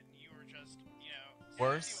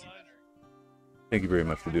 Worse? Thank you very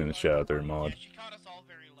much for doing the shout out there, Maud. She caught us all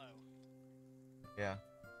very low. Yeah.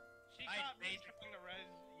 She caught basically the res.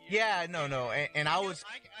 Yeah, no, and I was.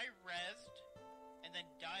 I rezzed and then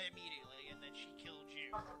died immediately, and then she killed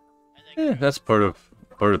you. Yeah, that's part of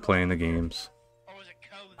playing the games.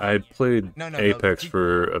 I played Apex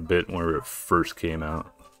for a bit whenever it first came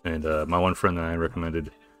out, and my one friend that I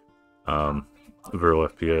recommended, Vero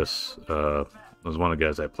FPS, was one of the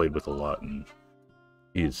guys I played with a lot, and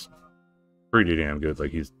he's pretty damn good.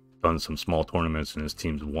 Like, he's done some small tournaments and his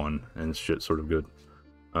team's won, and his shit's sort of good.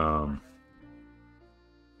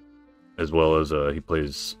 As well as he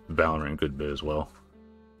plays Valorant a good bit as well.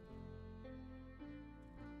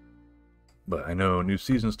 But I know new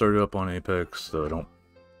season started up on Apex, so I don't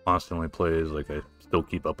constantly play as like I still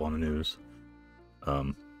keep up on the news.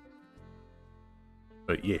 But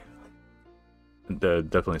yeah,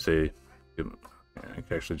 definitely say I can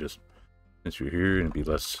actually just, since you're here, and be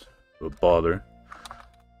less of a bother.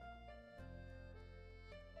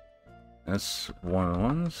 That's one of the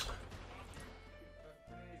ones.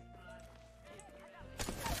 I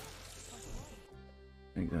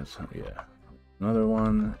think that's, yeah. Another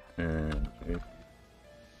one, and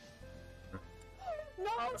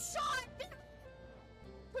No, Sean!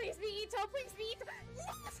 Please be Ito, please be Ito!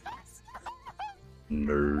 Yes!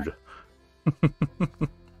 nerd.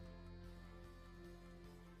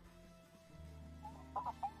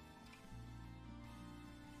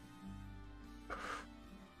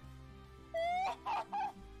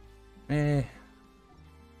 Yeah,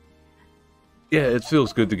 it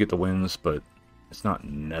feels good to get the wins, but it's not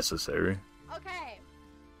necessary. Okay.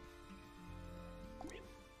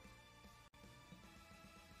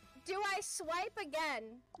 Do I swipe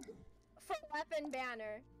again for weapon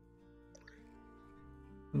banner?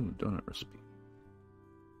 Ooh, donut recipe.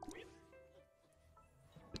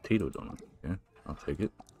 Potato donut. Yeah, I'll take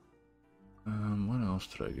it. What else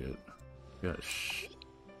did I get? Got a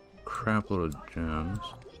crap load of gems.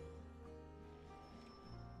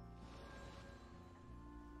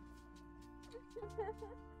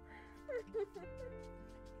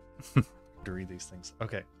 To read these things.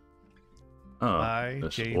 Okay. Oh,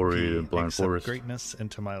 JP, Blind accept Forest. greatness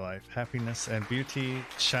into my life. Happiness and beauty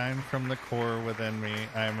shine from the core within me.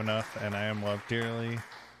 I am enough and I am loved dearly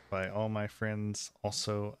by all my friends.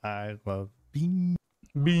 Also, I love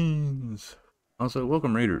beans. Also,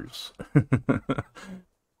 welcome Raiders.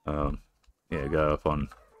 Yeah, I got off on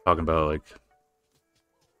talking about like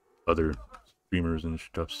other streamers and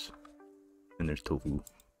stuffs. And there's Tofu.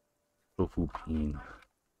 Tofu Bean.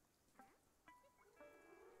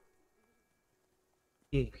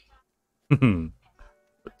 Yeah.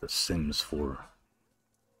 What the Sims 4.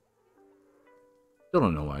 Still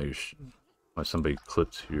don't know why why somebody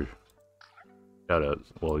clipped your shout out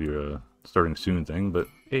while you're starting soon thing, but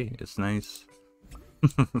hey, it's nice.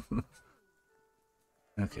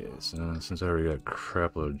 Okay, so since I already got a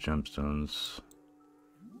crap load of gemstones,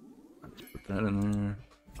 let's put that in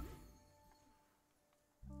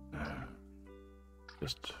there.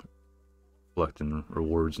 Just collecting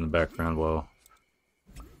rewards in the background while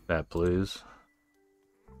That plays.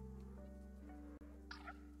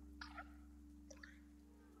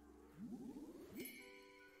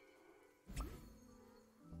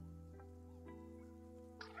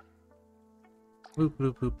 Boop,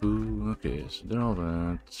 boop, boop, boop. Okay, so did all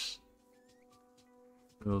that.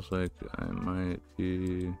 Feels like I might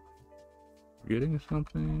be forgetting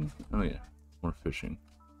something. Oh yeah, more fishing.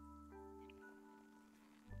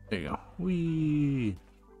 There you go. Whee!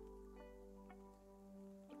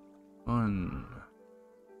 Fun.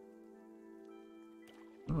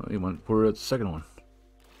 Oh, he went for the second one.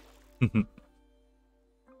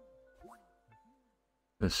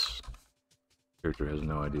 This character has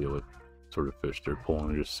no idea what sort of fish they're pulling.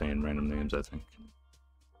 They're just saying random names, I think.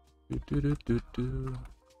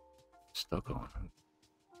 Stuck on.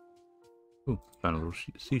 Ooh, found a little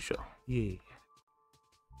seashell. Yay.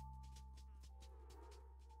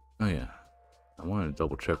 Oh yeah. I wanted to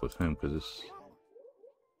double check with him because it's...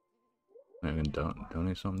 I can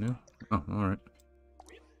donate something new? Oh, alright.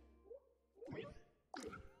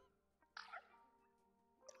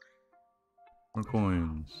 More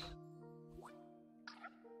coins.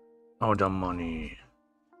 Oh, the money.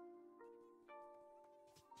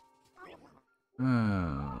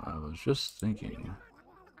 I was just thinking.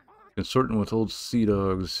 Consorting with old sea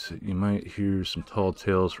dogs, you might hear some tall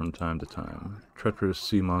tales from time to time. Treacherous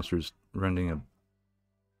sea monsters rending a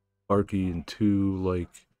barky in two like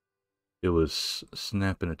it was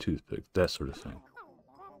snapping a toothpick, that sort of thing.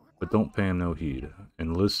 But don't pay him no heed,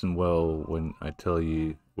 and listen well when I tell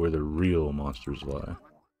you where the real monsters lie.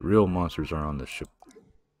 The real monsters are on the ship.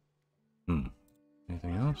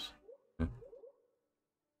 Anything else? Yeah.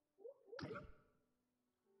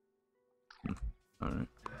 Alright.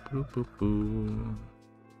 Boop, boop, boop.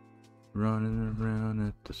 Running around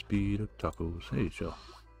at the speed of tacos. Hey, Shell.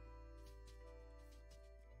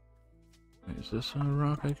 Wait, is this a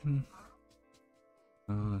rock I can...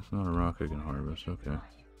 No, that's not a rock I can harvest. Okay.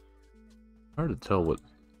 Hard to tell what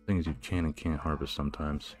things you can and can't harvest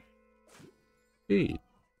sometimes. Hey!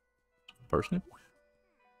 Parsnip?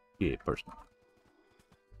 Yeah, parsnip.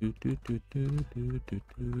 Do do do do do do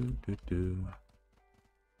do do do.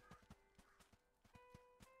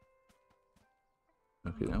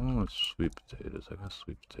 Okay, that one was sweet potatoes. I got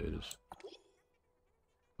sweet potatoes.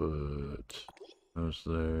 Put those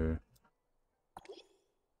there.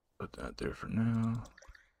 Put that there for now.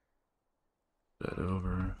 That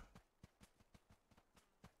over.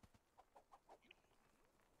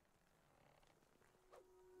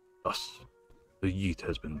 Us. The yeet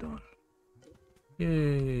has been done.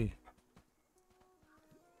 Yay!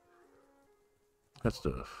 That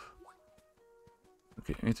stuff.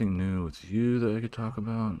 Okay, anything new with you that I could talk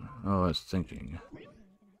about? Oh, I was thinking.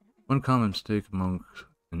 One common mistake among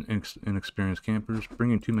inexperienced campers,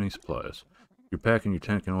 bringing too many supplies. Your pack and your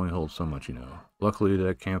tent can only hold so much, you know. Luckily,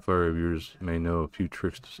 that campfire of yours may know a few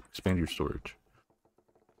tricks to expand your storage.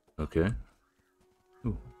 Okay.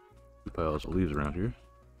 Ooh, 2 piles of leaves around here.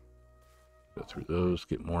 Go through those,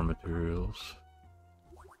 get more materials.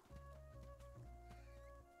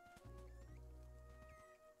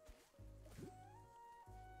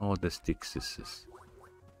 All the sticks is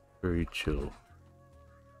very chill.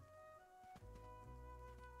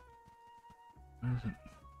 Where is it?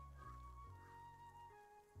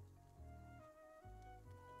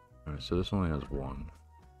 Alright, so this only has one.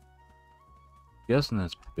 Guessing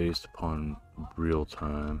that's based upon real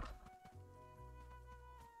time.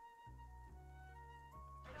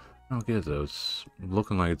 I don't get it though, it's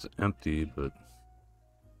looking like it's empty, but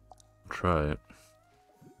try it.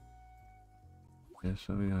 Okay,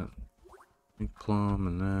 so we got pink plum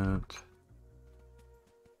and that.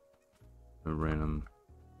 A random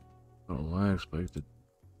little lag spike that...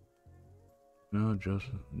 No,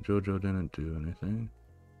 Jojo didn't do anything.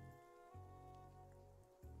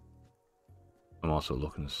 I'm also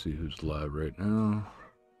looking to see who's live right now.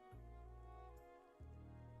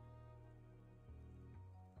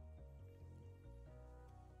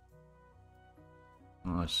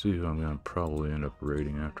 Well, I see who I'm gonna probably end up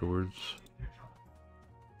raiding afterwards.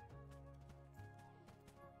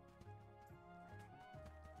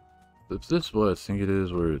 If this is what I think it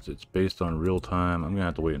is, where it's based on real time, I'm gonna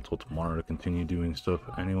have to wait until tomorrow to continue doing stuff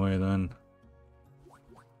anyway then.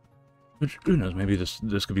 Which, who knows, maybe this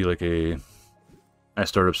could be like a... I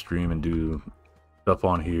start up stream and do stuff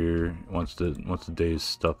on here. Once the day's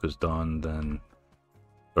stuff is done, then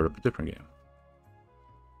start up a different game.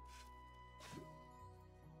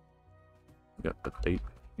 We got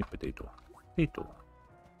potato.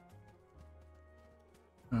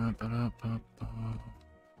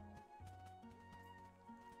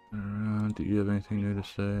 Do you have anything new to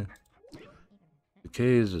say?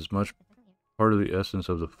 Decay is as much part of the essence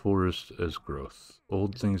of the forest as growth.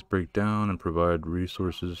 Old things break down and provide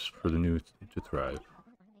resources for the new to thrive.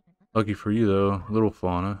 Lucky for you though, little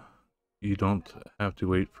fauna, you don't have to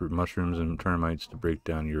wait for mushrooms and termites to break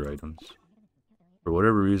down your items. For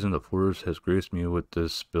whatever reason, the forest has graced me with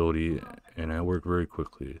this ability, and I work very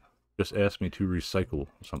quickly. Just ask me to recycle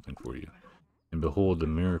something for you, and behold the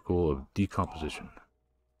miracle of decomposition.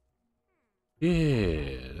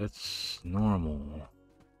 Yeah, that's normal,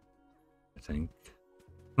 I think.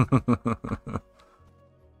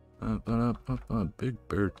 Big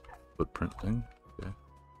bird footprint thing. Okay.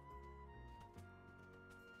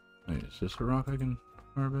 Wait, is this a rock I can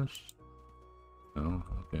harvest? No,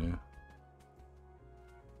 okay.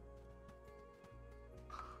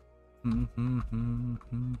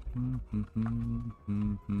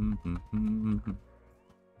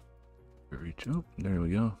 Reach up. There we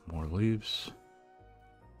go. More leaves.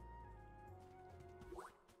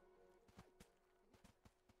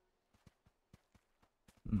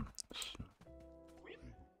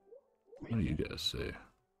 What do you guys say?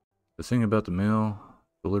 The thing about the mail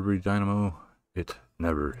delivery dynamo, it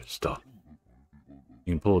never stops.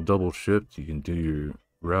 You can pull a double shift. You can do your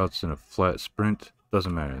routes in a flat sprint.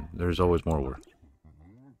 Doesn't matter. There's always more work.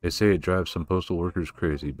 They say it drives some postal workers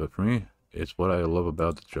crazy, but for me, it's what I love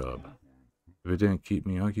about the job. If it didn't keep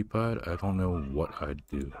me occupied, I don't know what I'd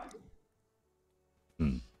do.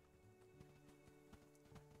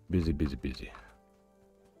 Busy, busy, busy.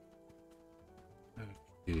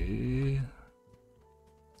 Okay.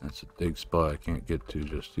 That's a big spot I can't get to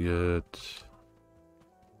just yet.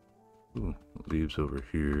 Ooh, leaves over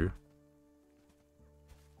here.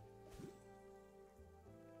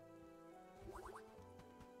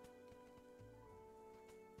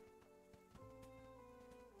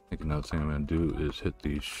 I think another thing I'm going to do is hit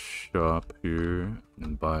the shop here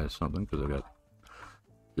and buy something because I got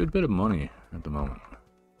a good bit of money at the moment.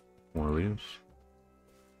 More leaves.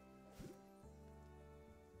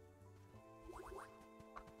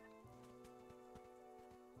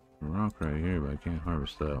 A rock right here, but I can't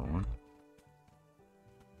harvest that one.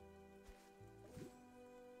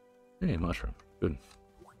 Hey, mushroom. Good.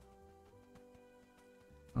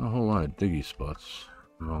 Not a whole lot of diggy spots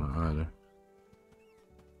at the moment either.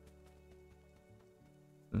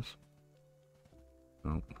 This?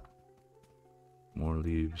 Nope. More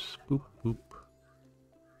leaves. Boop, boop.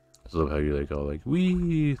 I just love how you're like all like,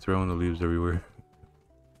 wee, throwing the leaves everywhere.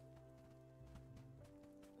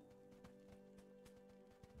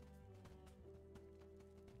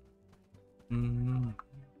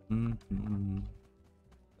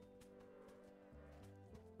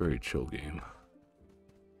 Very chill game.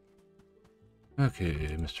 Okay,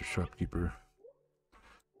 Mr. Shopkeeper.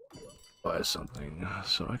 Buy something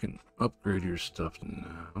so I can upgrade your stuff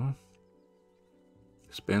now.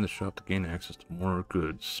 Expand the shop to gain access to more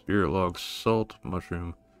goods. Spirit log, salt,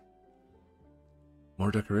 mushroom.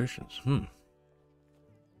 More decorations.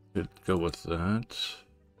 Could go with that.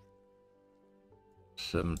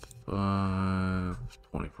 7.5,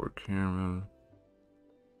 24 camera.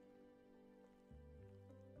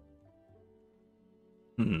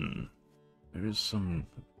 There is some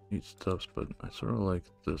neat stuff, but I sort of like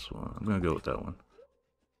this one. I'm gonna go with that one.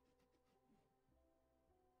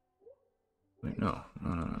 Wait, no.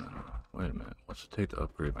 Wait a minute. What's it take to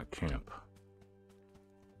upgrade my camp?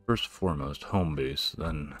 First and foremost, home base,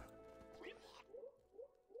 then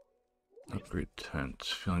upgrade tent.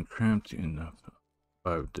 Feeling cramped in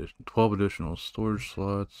 12 additional storage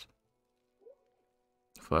slots.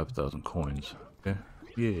 5,000 coins. Okay.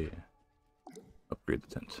 Yeah. Upgrade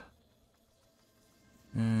the tent.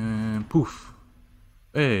 And poof.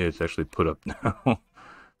 Hey, it's actually put up now.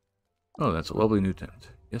 Oh, that's a lovely new tent.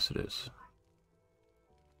 Yes, it is.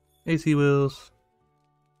 AC wheels.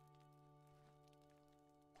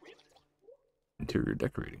 Interior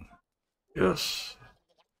decorating. Yes.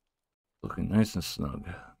 Looking nice and snug,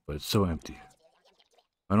 but it's so empty.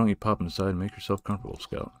 Why don't you pop inside and make yourself comfortable,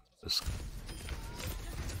 Scout?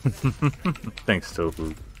 Thanks,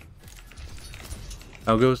 Tofu.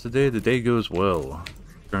 How goes the day? The day goes well.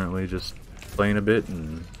 Currently just playing a bit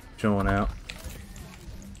and chilling out.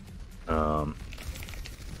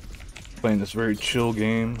 Playing this very chill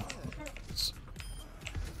game.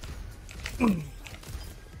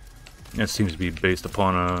 It seems to be based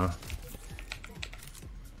upon a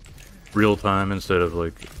real time instead of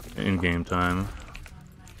like in-game time.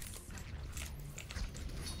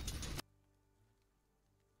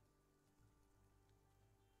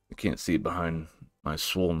 I can't see behind my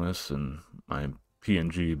swollenness and my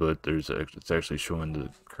PNG, but it's actually showing the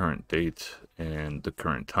current date and the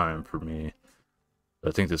current time for me.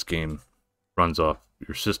 I think this game runs off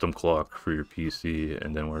your system clock for your PC,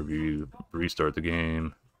 and then whenever you restart the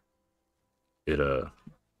game, it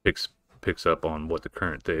picks up on what the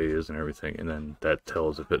current day is and everything, and then that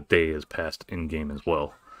tells if a day has passed in game as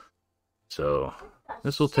well. So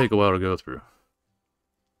this will take a while to go through.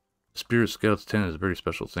 Spirit Scouts 10 is a very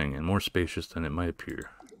special thing and more spacious than it might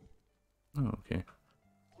appear. Oh, okay.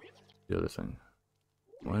 The other thing.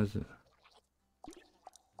 Why is it?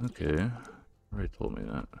 Okay. Already told me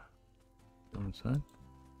that. Go inside.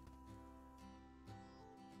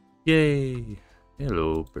 Yay!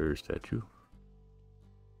 Hello, bear statue.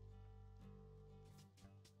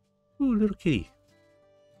 Ooh, little kitty.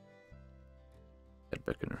 Head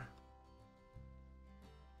back in her.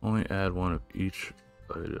 Only add one of each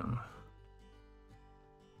item.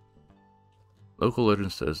 Local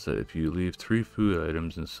legend says that if you leave 3 food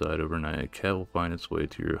items inside overnight, a cat will find its way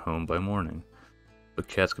to your home by morning. But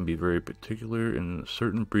cats can be very particular, and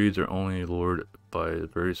certain breeds are only lured by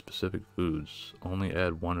very specific foods. Only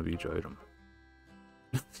add 1 of each item.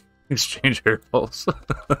 Exchange hairballs.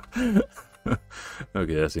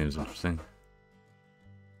 Okay, that seems interesting.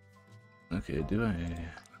 Okay, do I...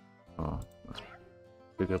 Oh, let's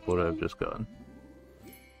pick up what I've just gotten.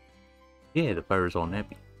 Yeah, the fire's all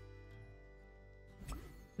nappy.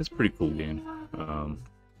 It's a pretty cool game.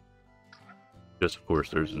 Just of course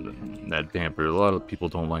there's that damper. A lot of people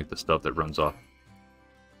don't like the stuff that runs off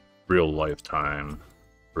real lifetime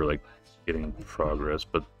for like getting progress,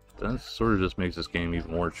 but that sort of just makes this game even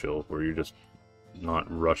more chill, where you're just not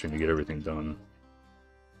rushing to get everything done.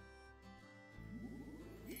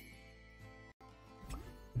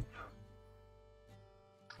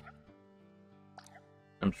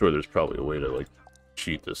 I'm sure there's probably a way to like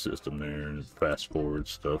cheat the system there and fast forward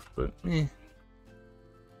stuff, but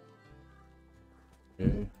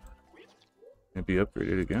Okay. Can it be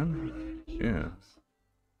upgraded again? Yeah.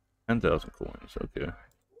 10,000 coins, okay.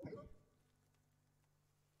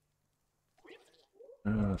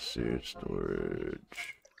 Let's see,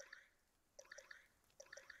 storage.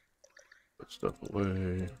 Put stuff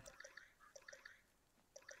away.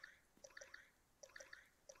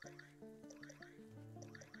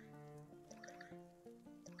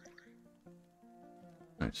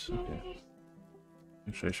 Nice, okay.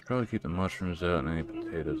 Actually, I should probably keep the mushrooms out and any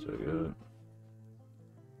potatoes I got.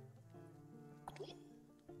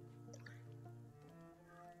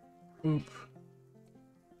 Oop.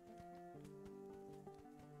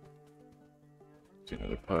 See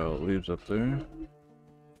another pile of leaves up there.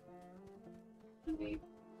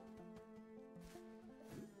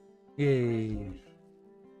 Yay!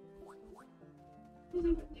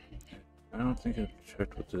 I don't think I've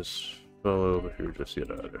checked with this fellow over here just yet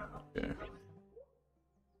either. Okay.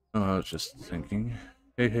 Oh, I was just thinking.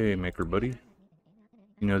 Hey, maker buddy.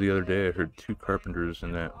 You know, the other day I heard 2 carpenters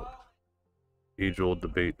in that age-old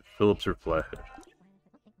debate, Phillips or Flathead.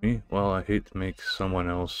 Me? Well, I hate to make someone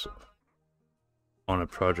else on a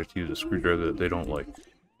project use a screwdriver that they don't like.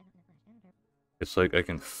 It's like I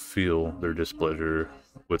can feel their displeasure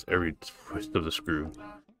with every twist of the screw.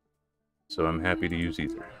 So I'm happy to use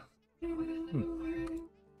either.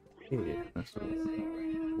 Yeah, that's the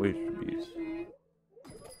waste bees.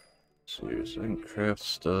 Seriously, I can craft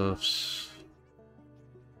stuffs.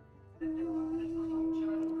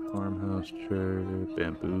 Farmhouse chair,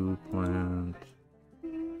 bamboo plant.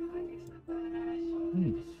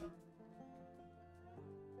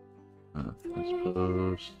 This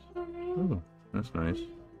post. Oh, that's nice.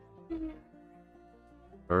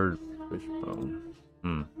 Hard fish bone.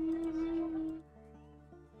 You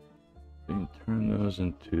can turn those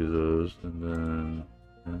into those, and then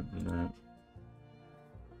that.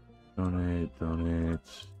 Donate. A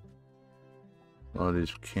lot of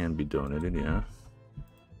these can be donated, yeah.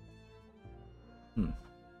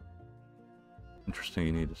 Interesting,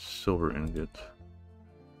 you need a silver ingot.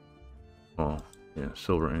 Oh, yeah,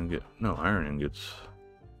 silver ingot. No, iron ingots.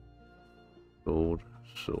 Gold,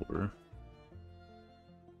 silver.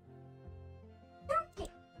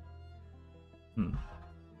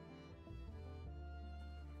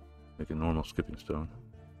 Like a normal skipping stone.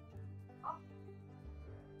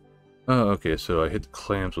 Oh, okay, so I hit the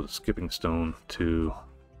clams with a skipping stone to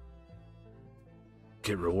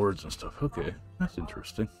get rewards and stuff. Okay, that's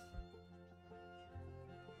interesting.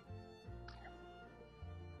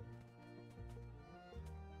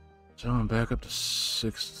 So I'm back up to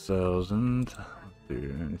 6,000. Is there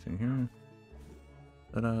anything here?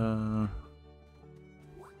 Ta-da!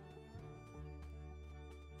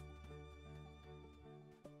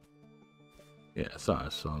 Yeah, I thought I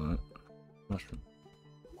saw that. Mushroom.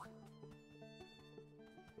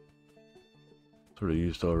 Sort of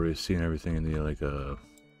used to already seeing everything in the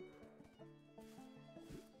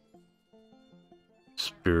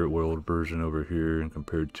spirit world version over here, and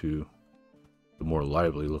compared to the more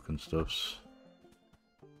lively looking stuffs.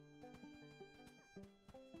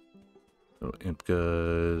 So imp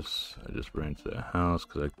guys, I just ran to the house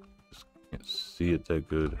because I just can't see it that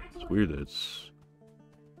good. It's weird that it's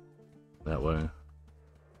that way.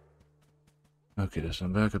 Okay, so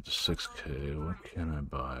I'm back up to 6K. What can I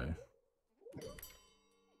buy?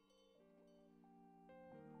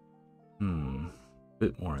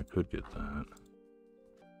 Bit more, I could get that.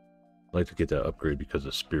 I'd like to get that upgrade because of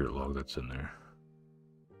the spirit log that's in there.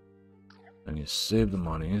 Then you save the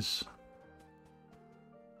monies.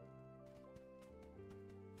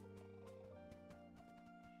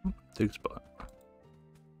 Take spot.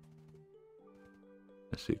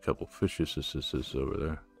 I see a couple fishes over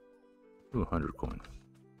there. Ooh, 100 coin.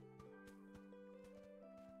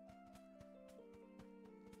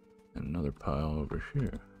 And another pile over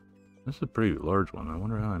here. This is a pretty large one. I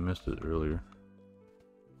wonder how I missed it earlier.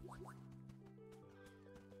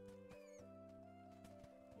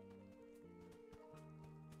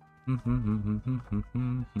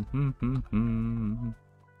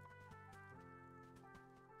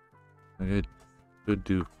 I could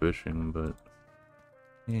do fishing, but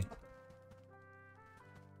eh.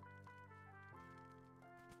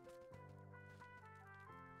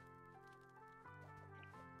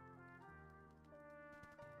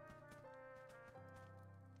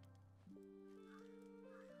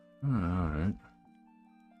 Alright.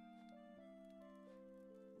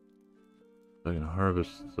 I can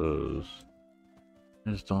harvest those.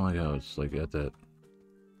 I just don't like how it's like at that.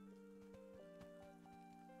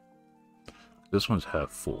 This one's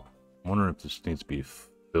half full. I'm wondering if this needs to be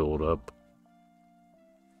filled up.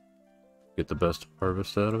 Get the best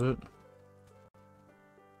harvest out of it.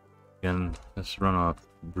 Again, let's run off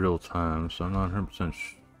real time, so I'm not 100%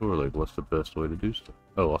 sure like what's the best way to do stuff.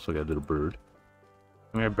 Oh, also got a little bird.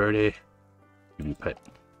 Come here, birdie. Give you a pet.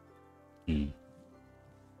 Good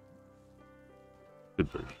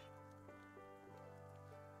birdie.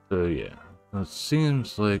 So yeah, it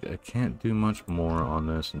seems like I can't do much more on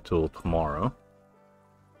this until tomorrow.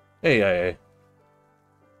 Hey,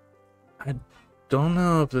 I don't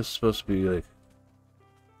know if this is supposed to be like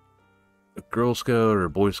a Girl Scout or a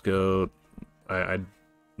Boy Scout. I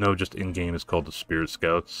know just in-game it's called the Spirit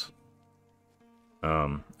Scouts.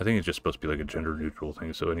 I think it's just supposed to be like a gender neutral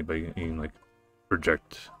thing, so anybody can like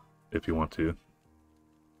project if you want to.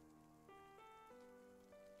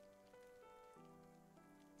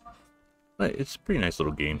 But it's a pretty nice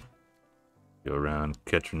little game. Go around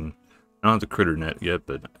catching. I don't have the critter net yet,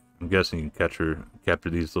 but I'm guessing you can capture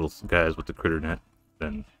these little guys with the critter net,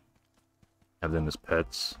 then have them as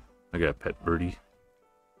pets. I got a pet birdie.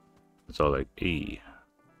 It's all like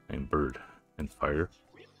and bird and fire.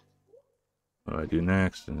 What do I do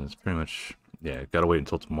next? And it's pretty much, yeah, gotta wait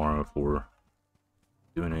until tomorrow before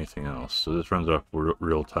doing anything else. So this runs off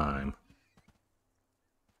real time.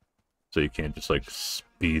 So you can't just like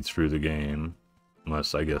speed through the game.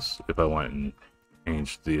 Unless, I guess, if I went and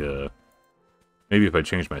changed the, maybe if I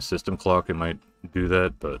changed my system clock it might do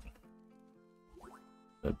that, but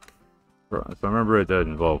if I remember right, that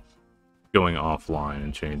involved going offline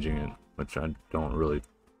and changing it, which I don't really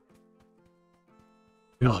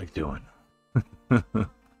feel like doing.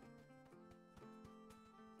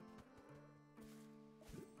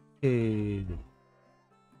 Hey.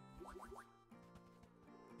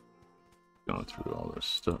 Going through all this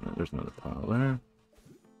stuff. There's another pile there.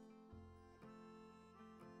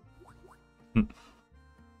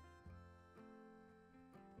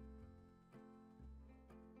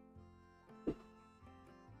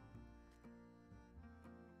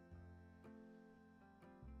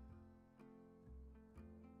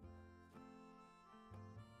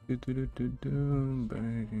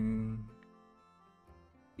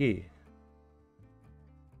 Yeah.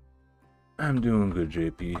 I'm doing good,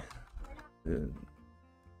 JP.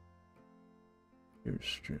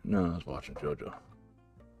 No, I was watching JoJo.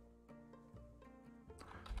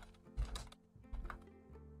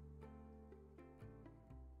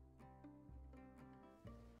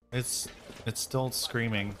 It's still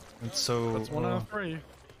screaming. It's so. That's 1 out of 3.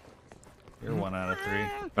 You're 1 out of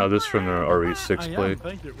 3. Oh, this from the RE6 play.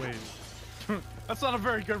 Thank you. Wait. That's not a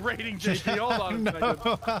very good rating, JP. Hold on a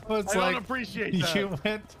second. I don't appreciate that. You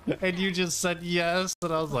went and you just said yes,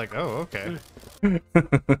 and I was like, oh, okay.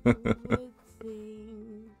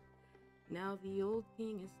 Now the old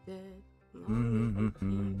king is dead. One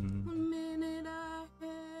minute I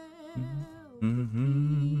held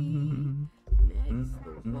next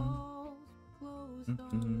the walls closed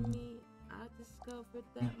on me. I discovered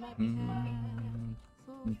that my castle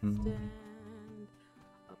stand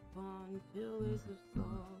upon pillars of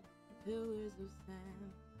salt, pillars of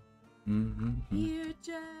sand. Mm-hmm. Dear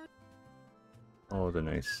Jeff. All the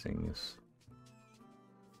nice things.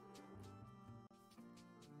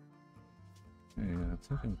 Yeah, I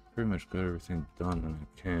think I'm pretty much got everything done that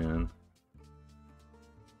I can.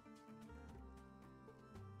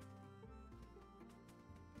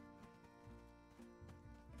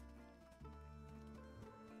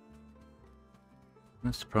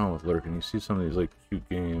 That's the problem with lurking. You see some of these like cute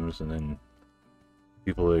games, and then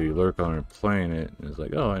people that you lurk on are playing it, and it's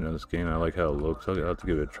like, oh, I know this game. I like how it looks. I'll have to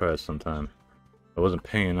give it a try sometime. I wasn't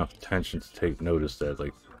paying enough attention to take notice that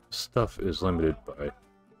like stuff is limited by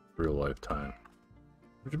real life time,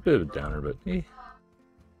 which is a bit of a downer, but I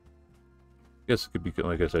guess it could be,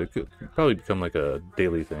 like I said, it could probably become like a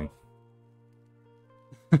daily thing.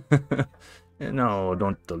 No,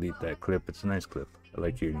 don't delete that clip. It's a nice clip. I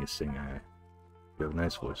like hearing you sing. You have a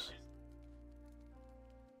nice voice.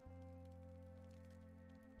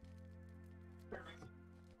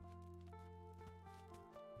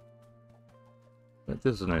 But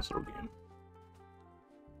this is a nice little game.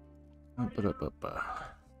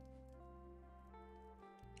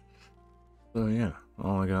 So yeah,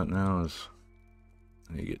 all I got now is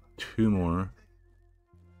I need to get 2 more,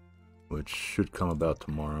 which should come about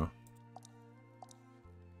tomorrow.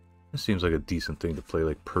 This seems like a decent thing to play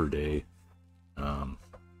like per day.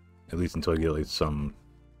 At least until I get like some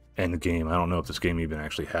end game. I don't know if this game even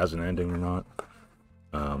actually has an ending or not.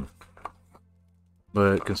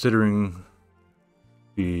 But considering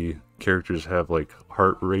the characters have like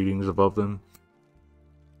heart ratings above them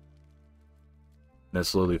that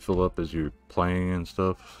slowly fill up as you're playing and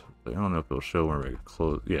stuff, I don't know if it'll show when I get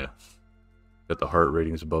close. Yeah, got the heart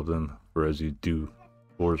ratings above them for as you do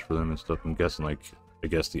scores for them and stuff. I'm guessing like, I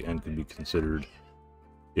guess the end can be considered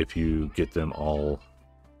if you get them all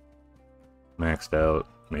maxed out.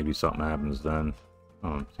 Maybe something happens then.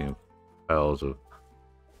 I'm seeing piles of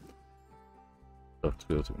stuff to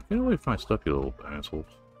go through. Can't really find stuff, you little assholes.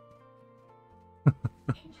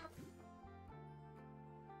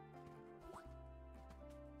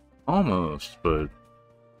 Almost, but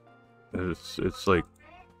it's like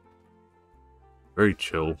very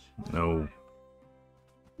chill. No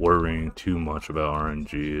worrying too much about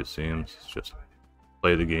RNG, it seems. It's just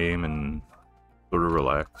play the game and sort of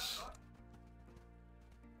relax.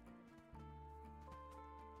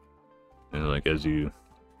 And like as you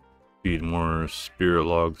feed more spirit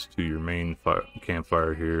logs to your main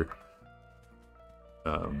campfire here,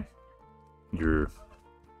 your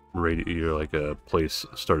like a place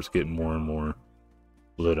starts getting more and more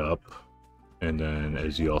lit up. And then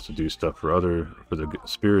as you also do stuff for the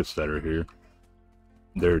spirits that are here,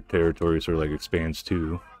 their territory sort of like expands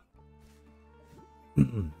too.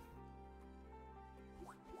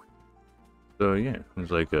 So yeah, it's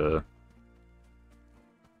like well,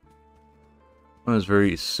 it's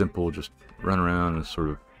very simple, just run around and sort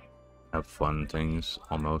of have fun things,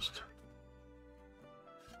 almost.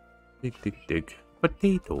 Dig, dig, dig.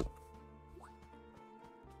 Potato.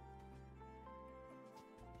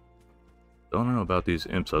 Don't know about these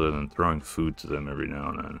imps other than throwing food to them every now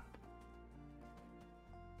and then.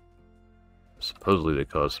 Supposedly they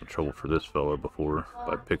caused some trouble for this fella before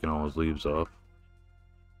by picking all his leaves off.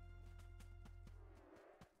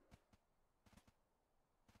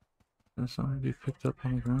 That's something to be picked up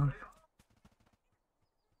on the ground?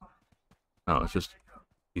 Oh, it's just a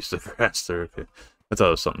piece of grass there. Okay. I thought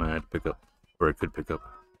it was something I had to pick up, or I could pick up.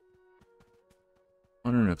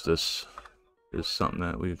 Wondering if this is something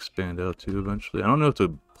that we expand out to eventually. I don't know if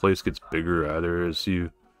the place gets bigger either as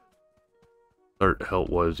you start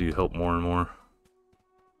health-wise, you help more and more.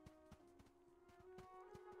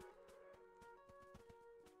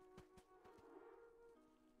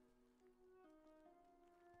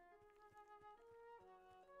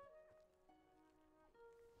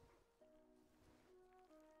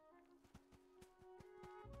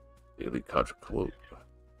 Daily Kaja quote.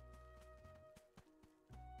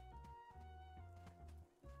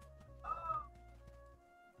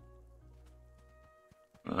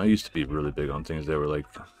 I used to be really big on things that were like,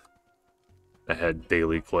 I had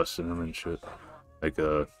daily quests in them and shit. Like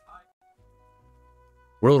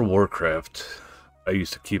World of Warcraft, I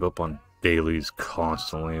used to keep up on dailies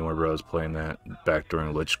constantly whenever I was playing that back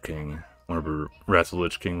during Lich King. Whenever Wrath of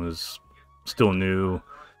Lich King was still new.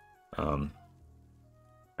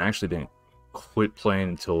 I actually didn't quit playing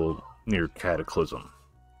until near Cataclysm,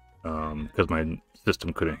 because my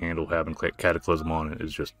system couldn't handle having Cataclysm on it.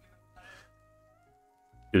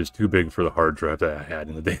 It was too big for the hard drive that I had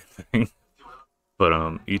in the day thing.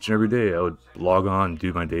 But each and every day I would log on and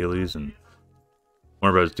do my dailies, and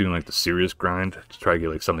whenever I was doing like the serious grind to try to get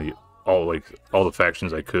like some of the all the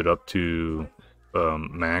factions I could up to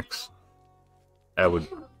max, I would,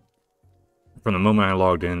 from the moment I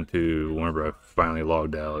logged in to whenever I finally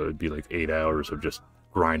logged out, it would be like 8 hours of just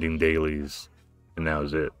grinding dailies, and that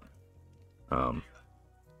was it.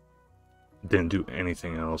 Didn't do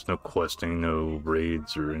anything else, no questing, no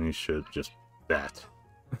raids or any shit, just that.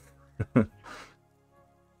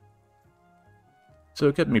 So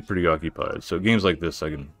it kept me pretty occupied. So games like this I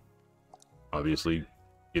can obviously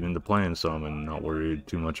get into playing some and not worry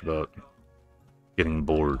too much about getting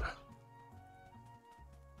bored.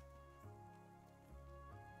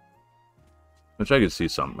 Which I could see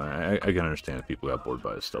some. I can understand if people got bored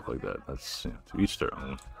by stuff like that. That's, you know, to each their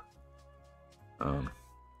own.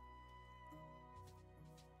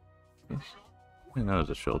 And that was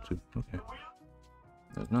a shell too. Okay.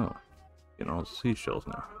 No. Getting all the seashells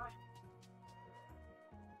now.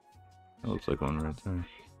 That looks like one right there.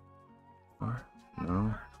 Or,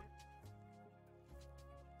 no.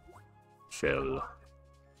 Shell.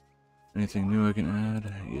 Anything new I can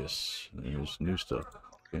add? Yes. There's new stuff.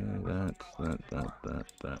 Okay,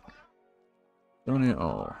 that. Don't it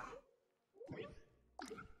all.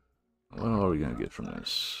 What are we gonna get from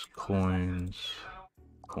this? Coins.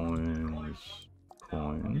 Coins.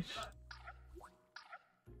 Coins.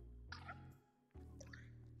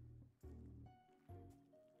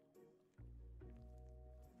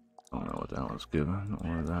 I don't know what that one's given,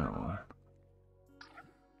 or that one.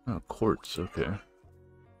 Oh, quartz, okay.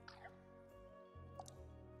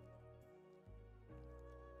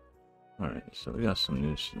 Alright, so we got some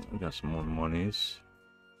new, we got some more monies.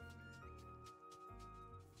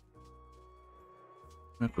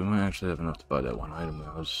 I think we might actually have enough to buy that one item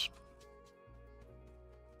that was...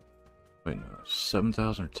 Wait, no,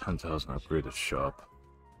 7,000 or 10,000 upgrade the shop.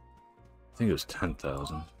 I think it was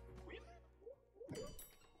 10,000.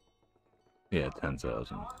 Yeah,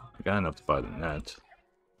 10,000. I got enough to buy the net,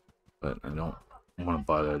 but I don't want to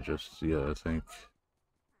buy that just yet, I think.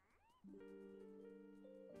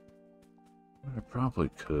 I probably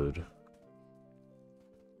could.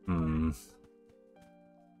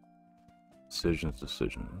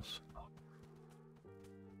 Decisions.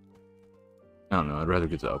 I don't know, I'd rather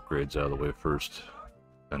get the upgrades out of the way first.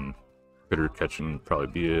 Then critter catching would probably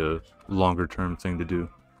be a longer term thing to do.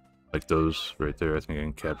 Like those right there, I think I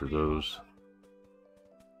can capture those.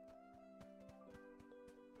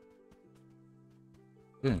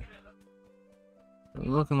 Yeah.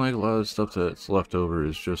 Looking like a lot of the stuff that's left over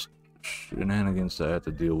is just shenanigans that I have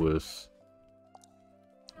to deal with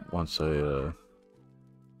once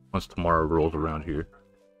tomorrow rolls around here.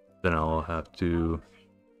 Then I'll have to,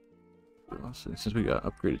 since we got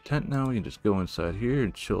upgraded tent now, we can just go inside here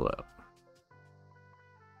and chill out.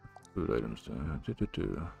 Food items.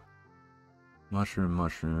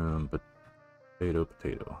 Mushroom, potato.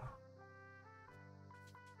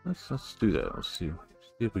 Let's do that. Let's see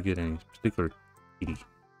if we get any particular kitty.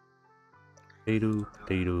 Potato,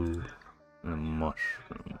 and a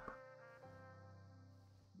mushroom.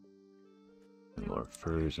 And more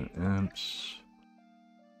furries and imps.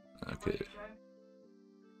 Okay.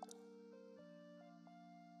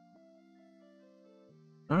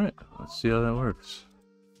 Alright, let's see how that works.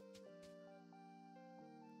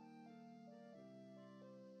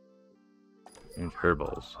 Change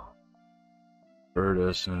hairballs. Bird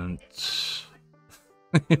essence.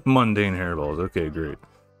 Mundane hairballs. Okay, great.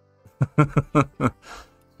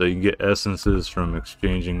 So you get essences from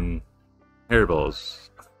exchanging hairballs.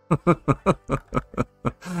 Oh,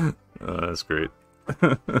 that's great.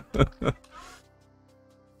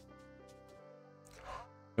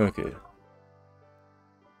 Okay.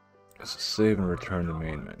 Let's save and return to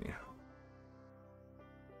main menu.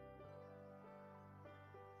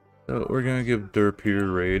 So we're gonna give Derp here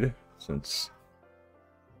a raid, since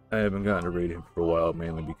I haven't gotten to raid him for a while,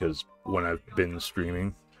 mainly because when I've been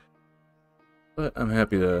streaming. But I'm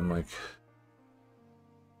happy that I'm like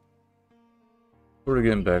sort of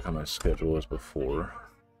getting back on my schedule as before.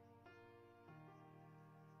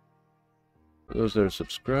 For those that are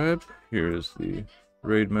subscribed, here is the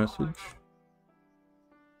raid message.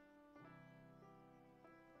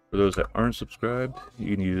 For those that aren't subscribed,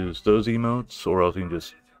 you can use those emotes, or else you can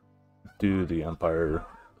just do the Empire,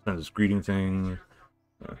 send this greeting thing.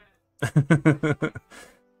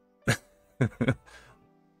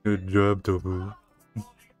 Good job, Tofu.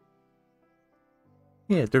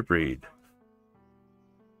 Yeah, they're breed.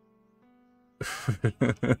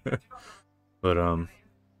 But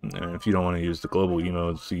if you don't want to use the global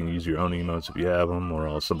emotes, you can use your own emotes if you have them, or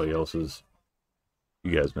else somebody else's.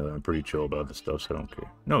 You guys know that I'm pretty chill about this stuff, so I don't care.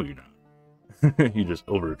 No, you're not. You're just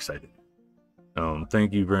overexcited.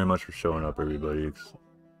 Thank you very much for showing up, everybody. It's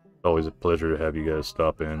always a pleasure to have you guys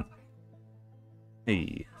stop in.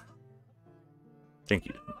 Hey. Thank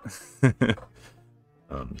you.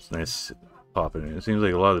 It's nice popping in. It seems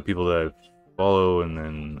like a lot of the people that I follow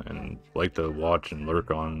and like to watch and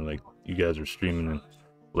lurk on, like, you guys are streaming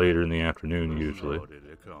later in the afternoon usually.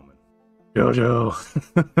 Jojo!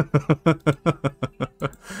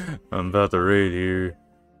 I'm about to raid here.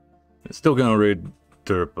 Still gonna raid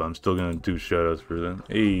Derp, but I'm still gonna do shoutouts for them.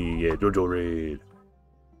 Hey, yeah, Jojo raid.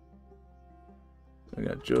 I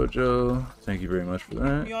got Jojo. Thank you very much for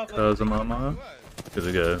that. Kazamama. Because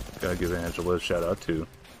I gotta give Angela a shout out too.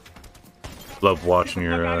 Love watching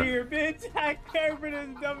your Out of here, bitch! I care for this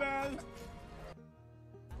dumbass.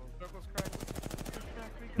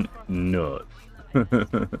 Nut.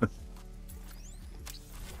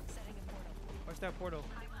 What's that portal?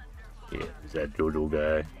 Yeah, is that Jojo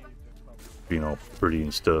guy being all pretty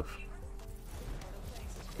and stuff.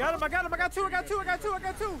 Got him! I got him! I got two! I got two! I got two! I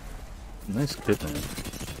got two! Nice kit, man.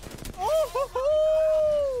 Oh! Hoo,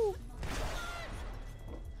 hoo!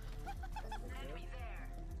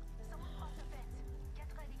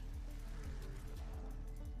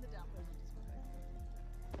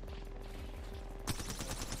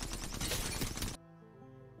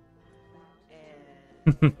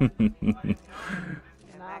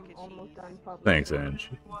 Thanks,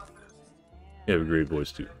 Ange. You have a great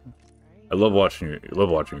voice too. I love watching your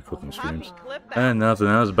cooking streams. And nothing.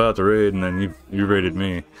 I was about to raid, and then you raided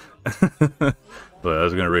me. But I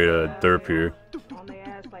was gonna raid a derp here. On their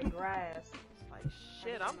ass like grass. Like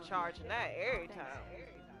shit, I'm charging that every time.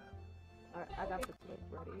 I got the clip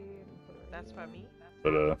ready. That's for me.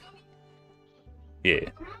 But yeah.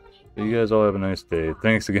 So you guys all have a nice day.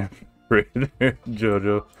 Thanks again,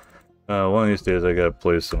 Jojo. One of these days I gotta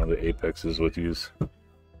play some of the Apexes with yous.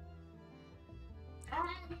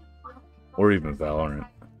 Or even Valorant.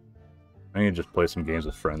 I need to just play some games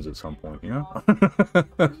with friends at some point, you know?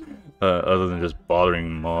 Other than just bothering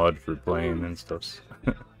Mod for playing and stuff.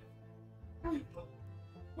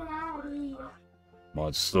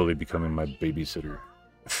 Mod's slowly becoming my babysitter.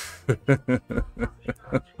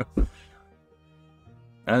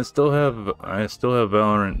 I still have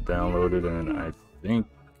Valorant downloaded, and I think,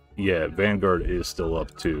 yeah, Vanguard is still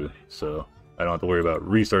up too, so I don't have to worry about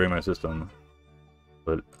restarting my system.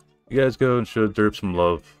 But you guys go and show Derp some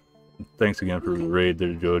love. Thanks again for raid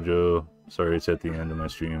there, Jojo. Sorry it's at the end of my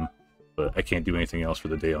stream, but I can't do anything else for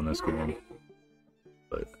the day on this game.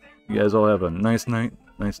 But you guys all have a nice night,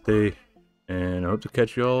 nice day, and I hope to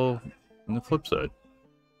catch you all on the flip side.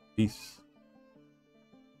 Peace.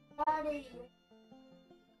 Daddy.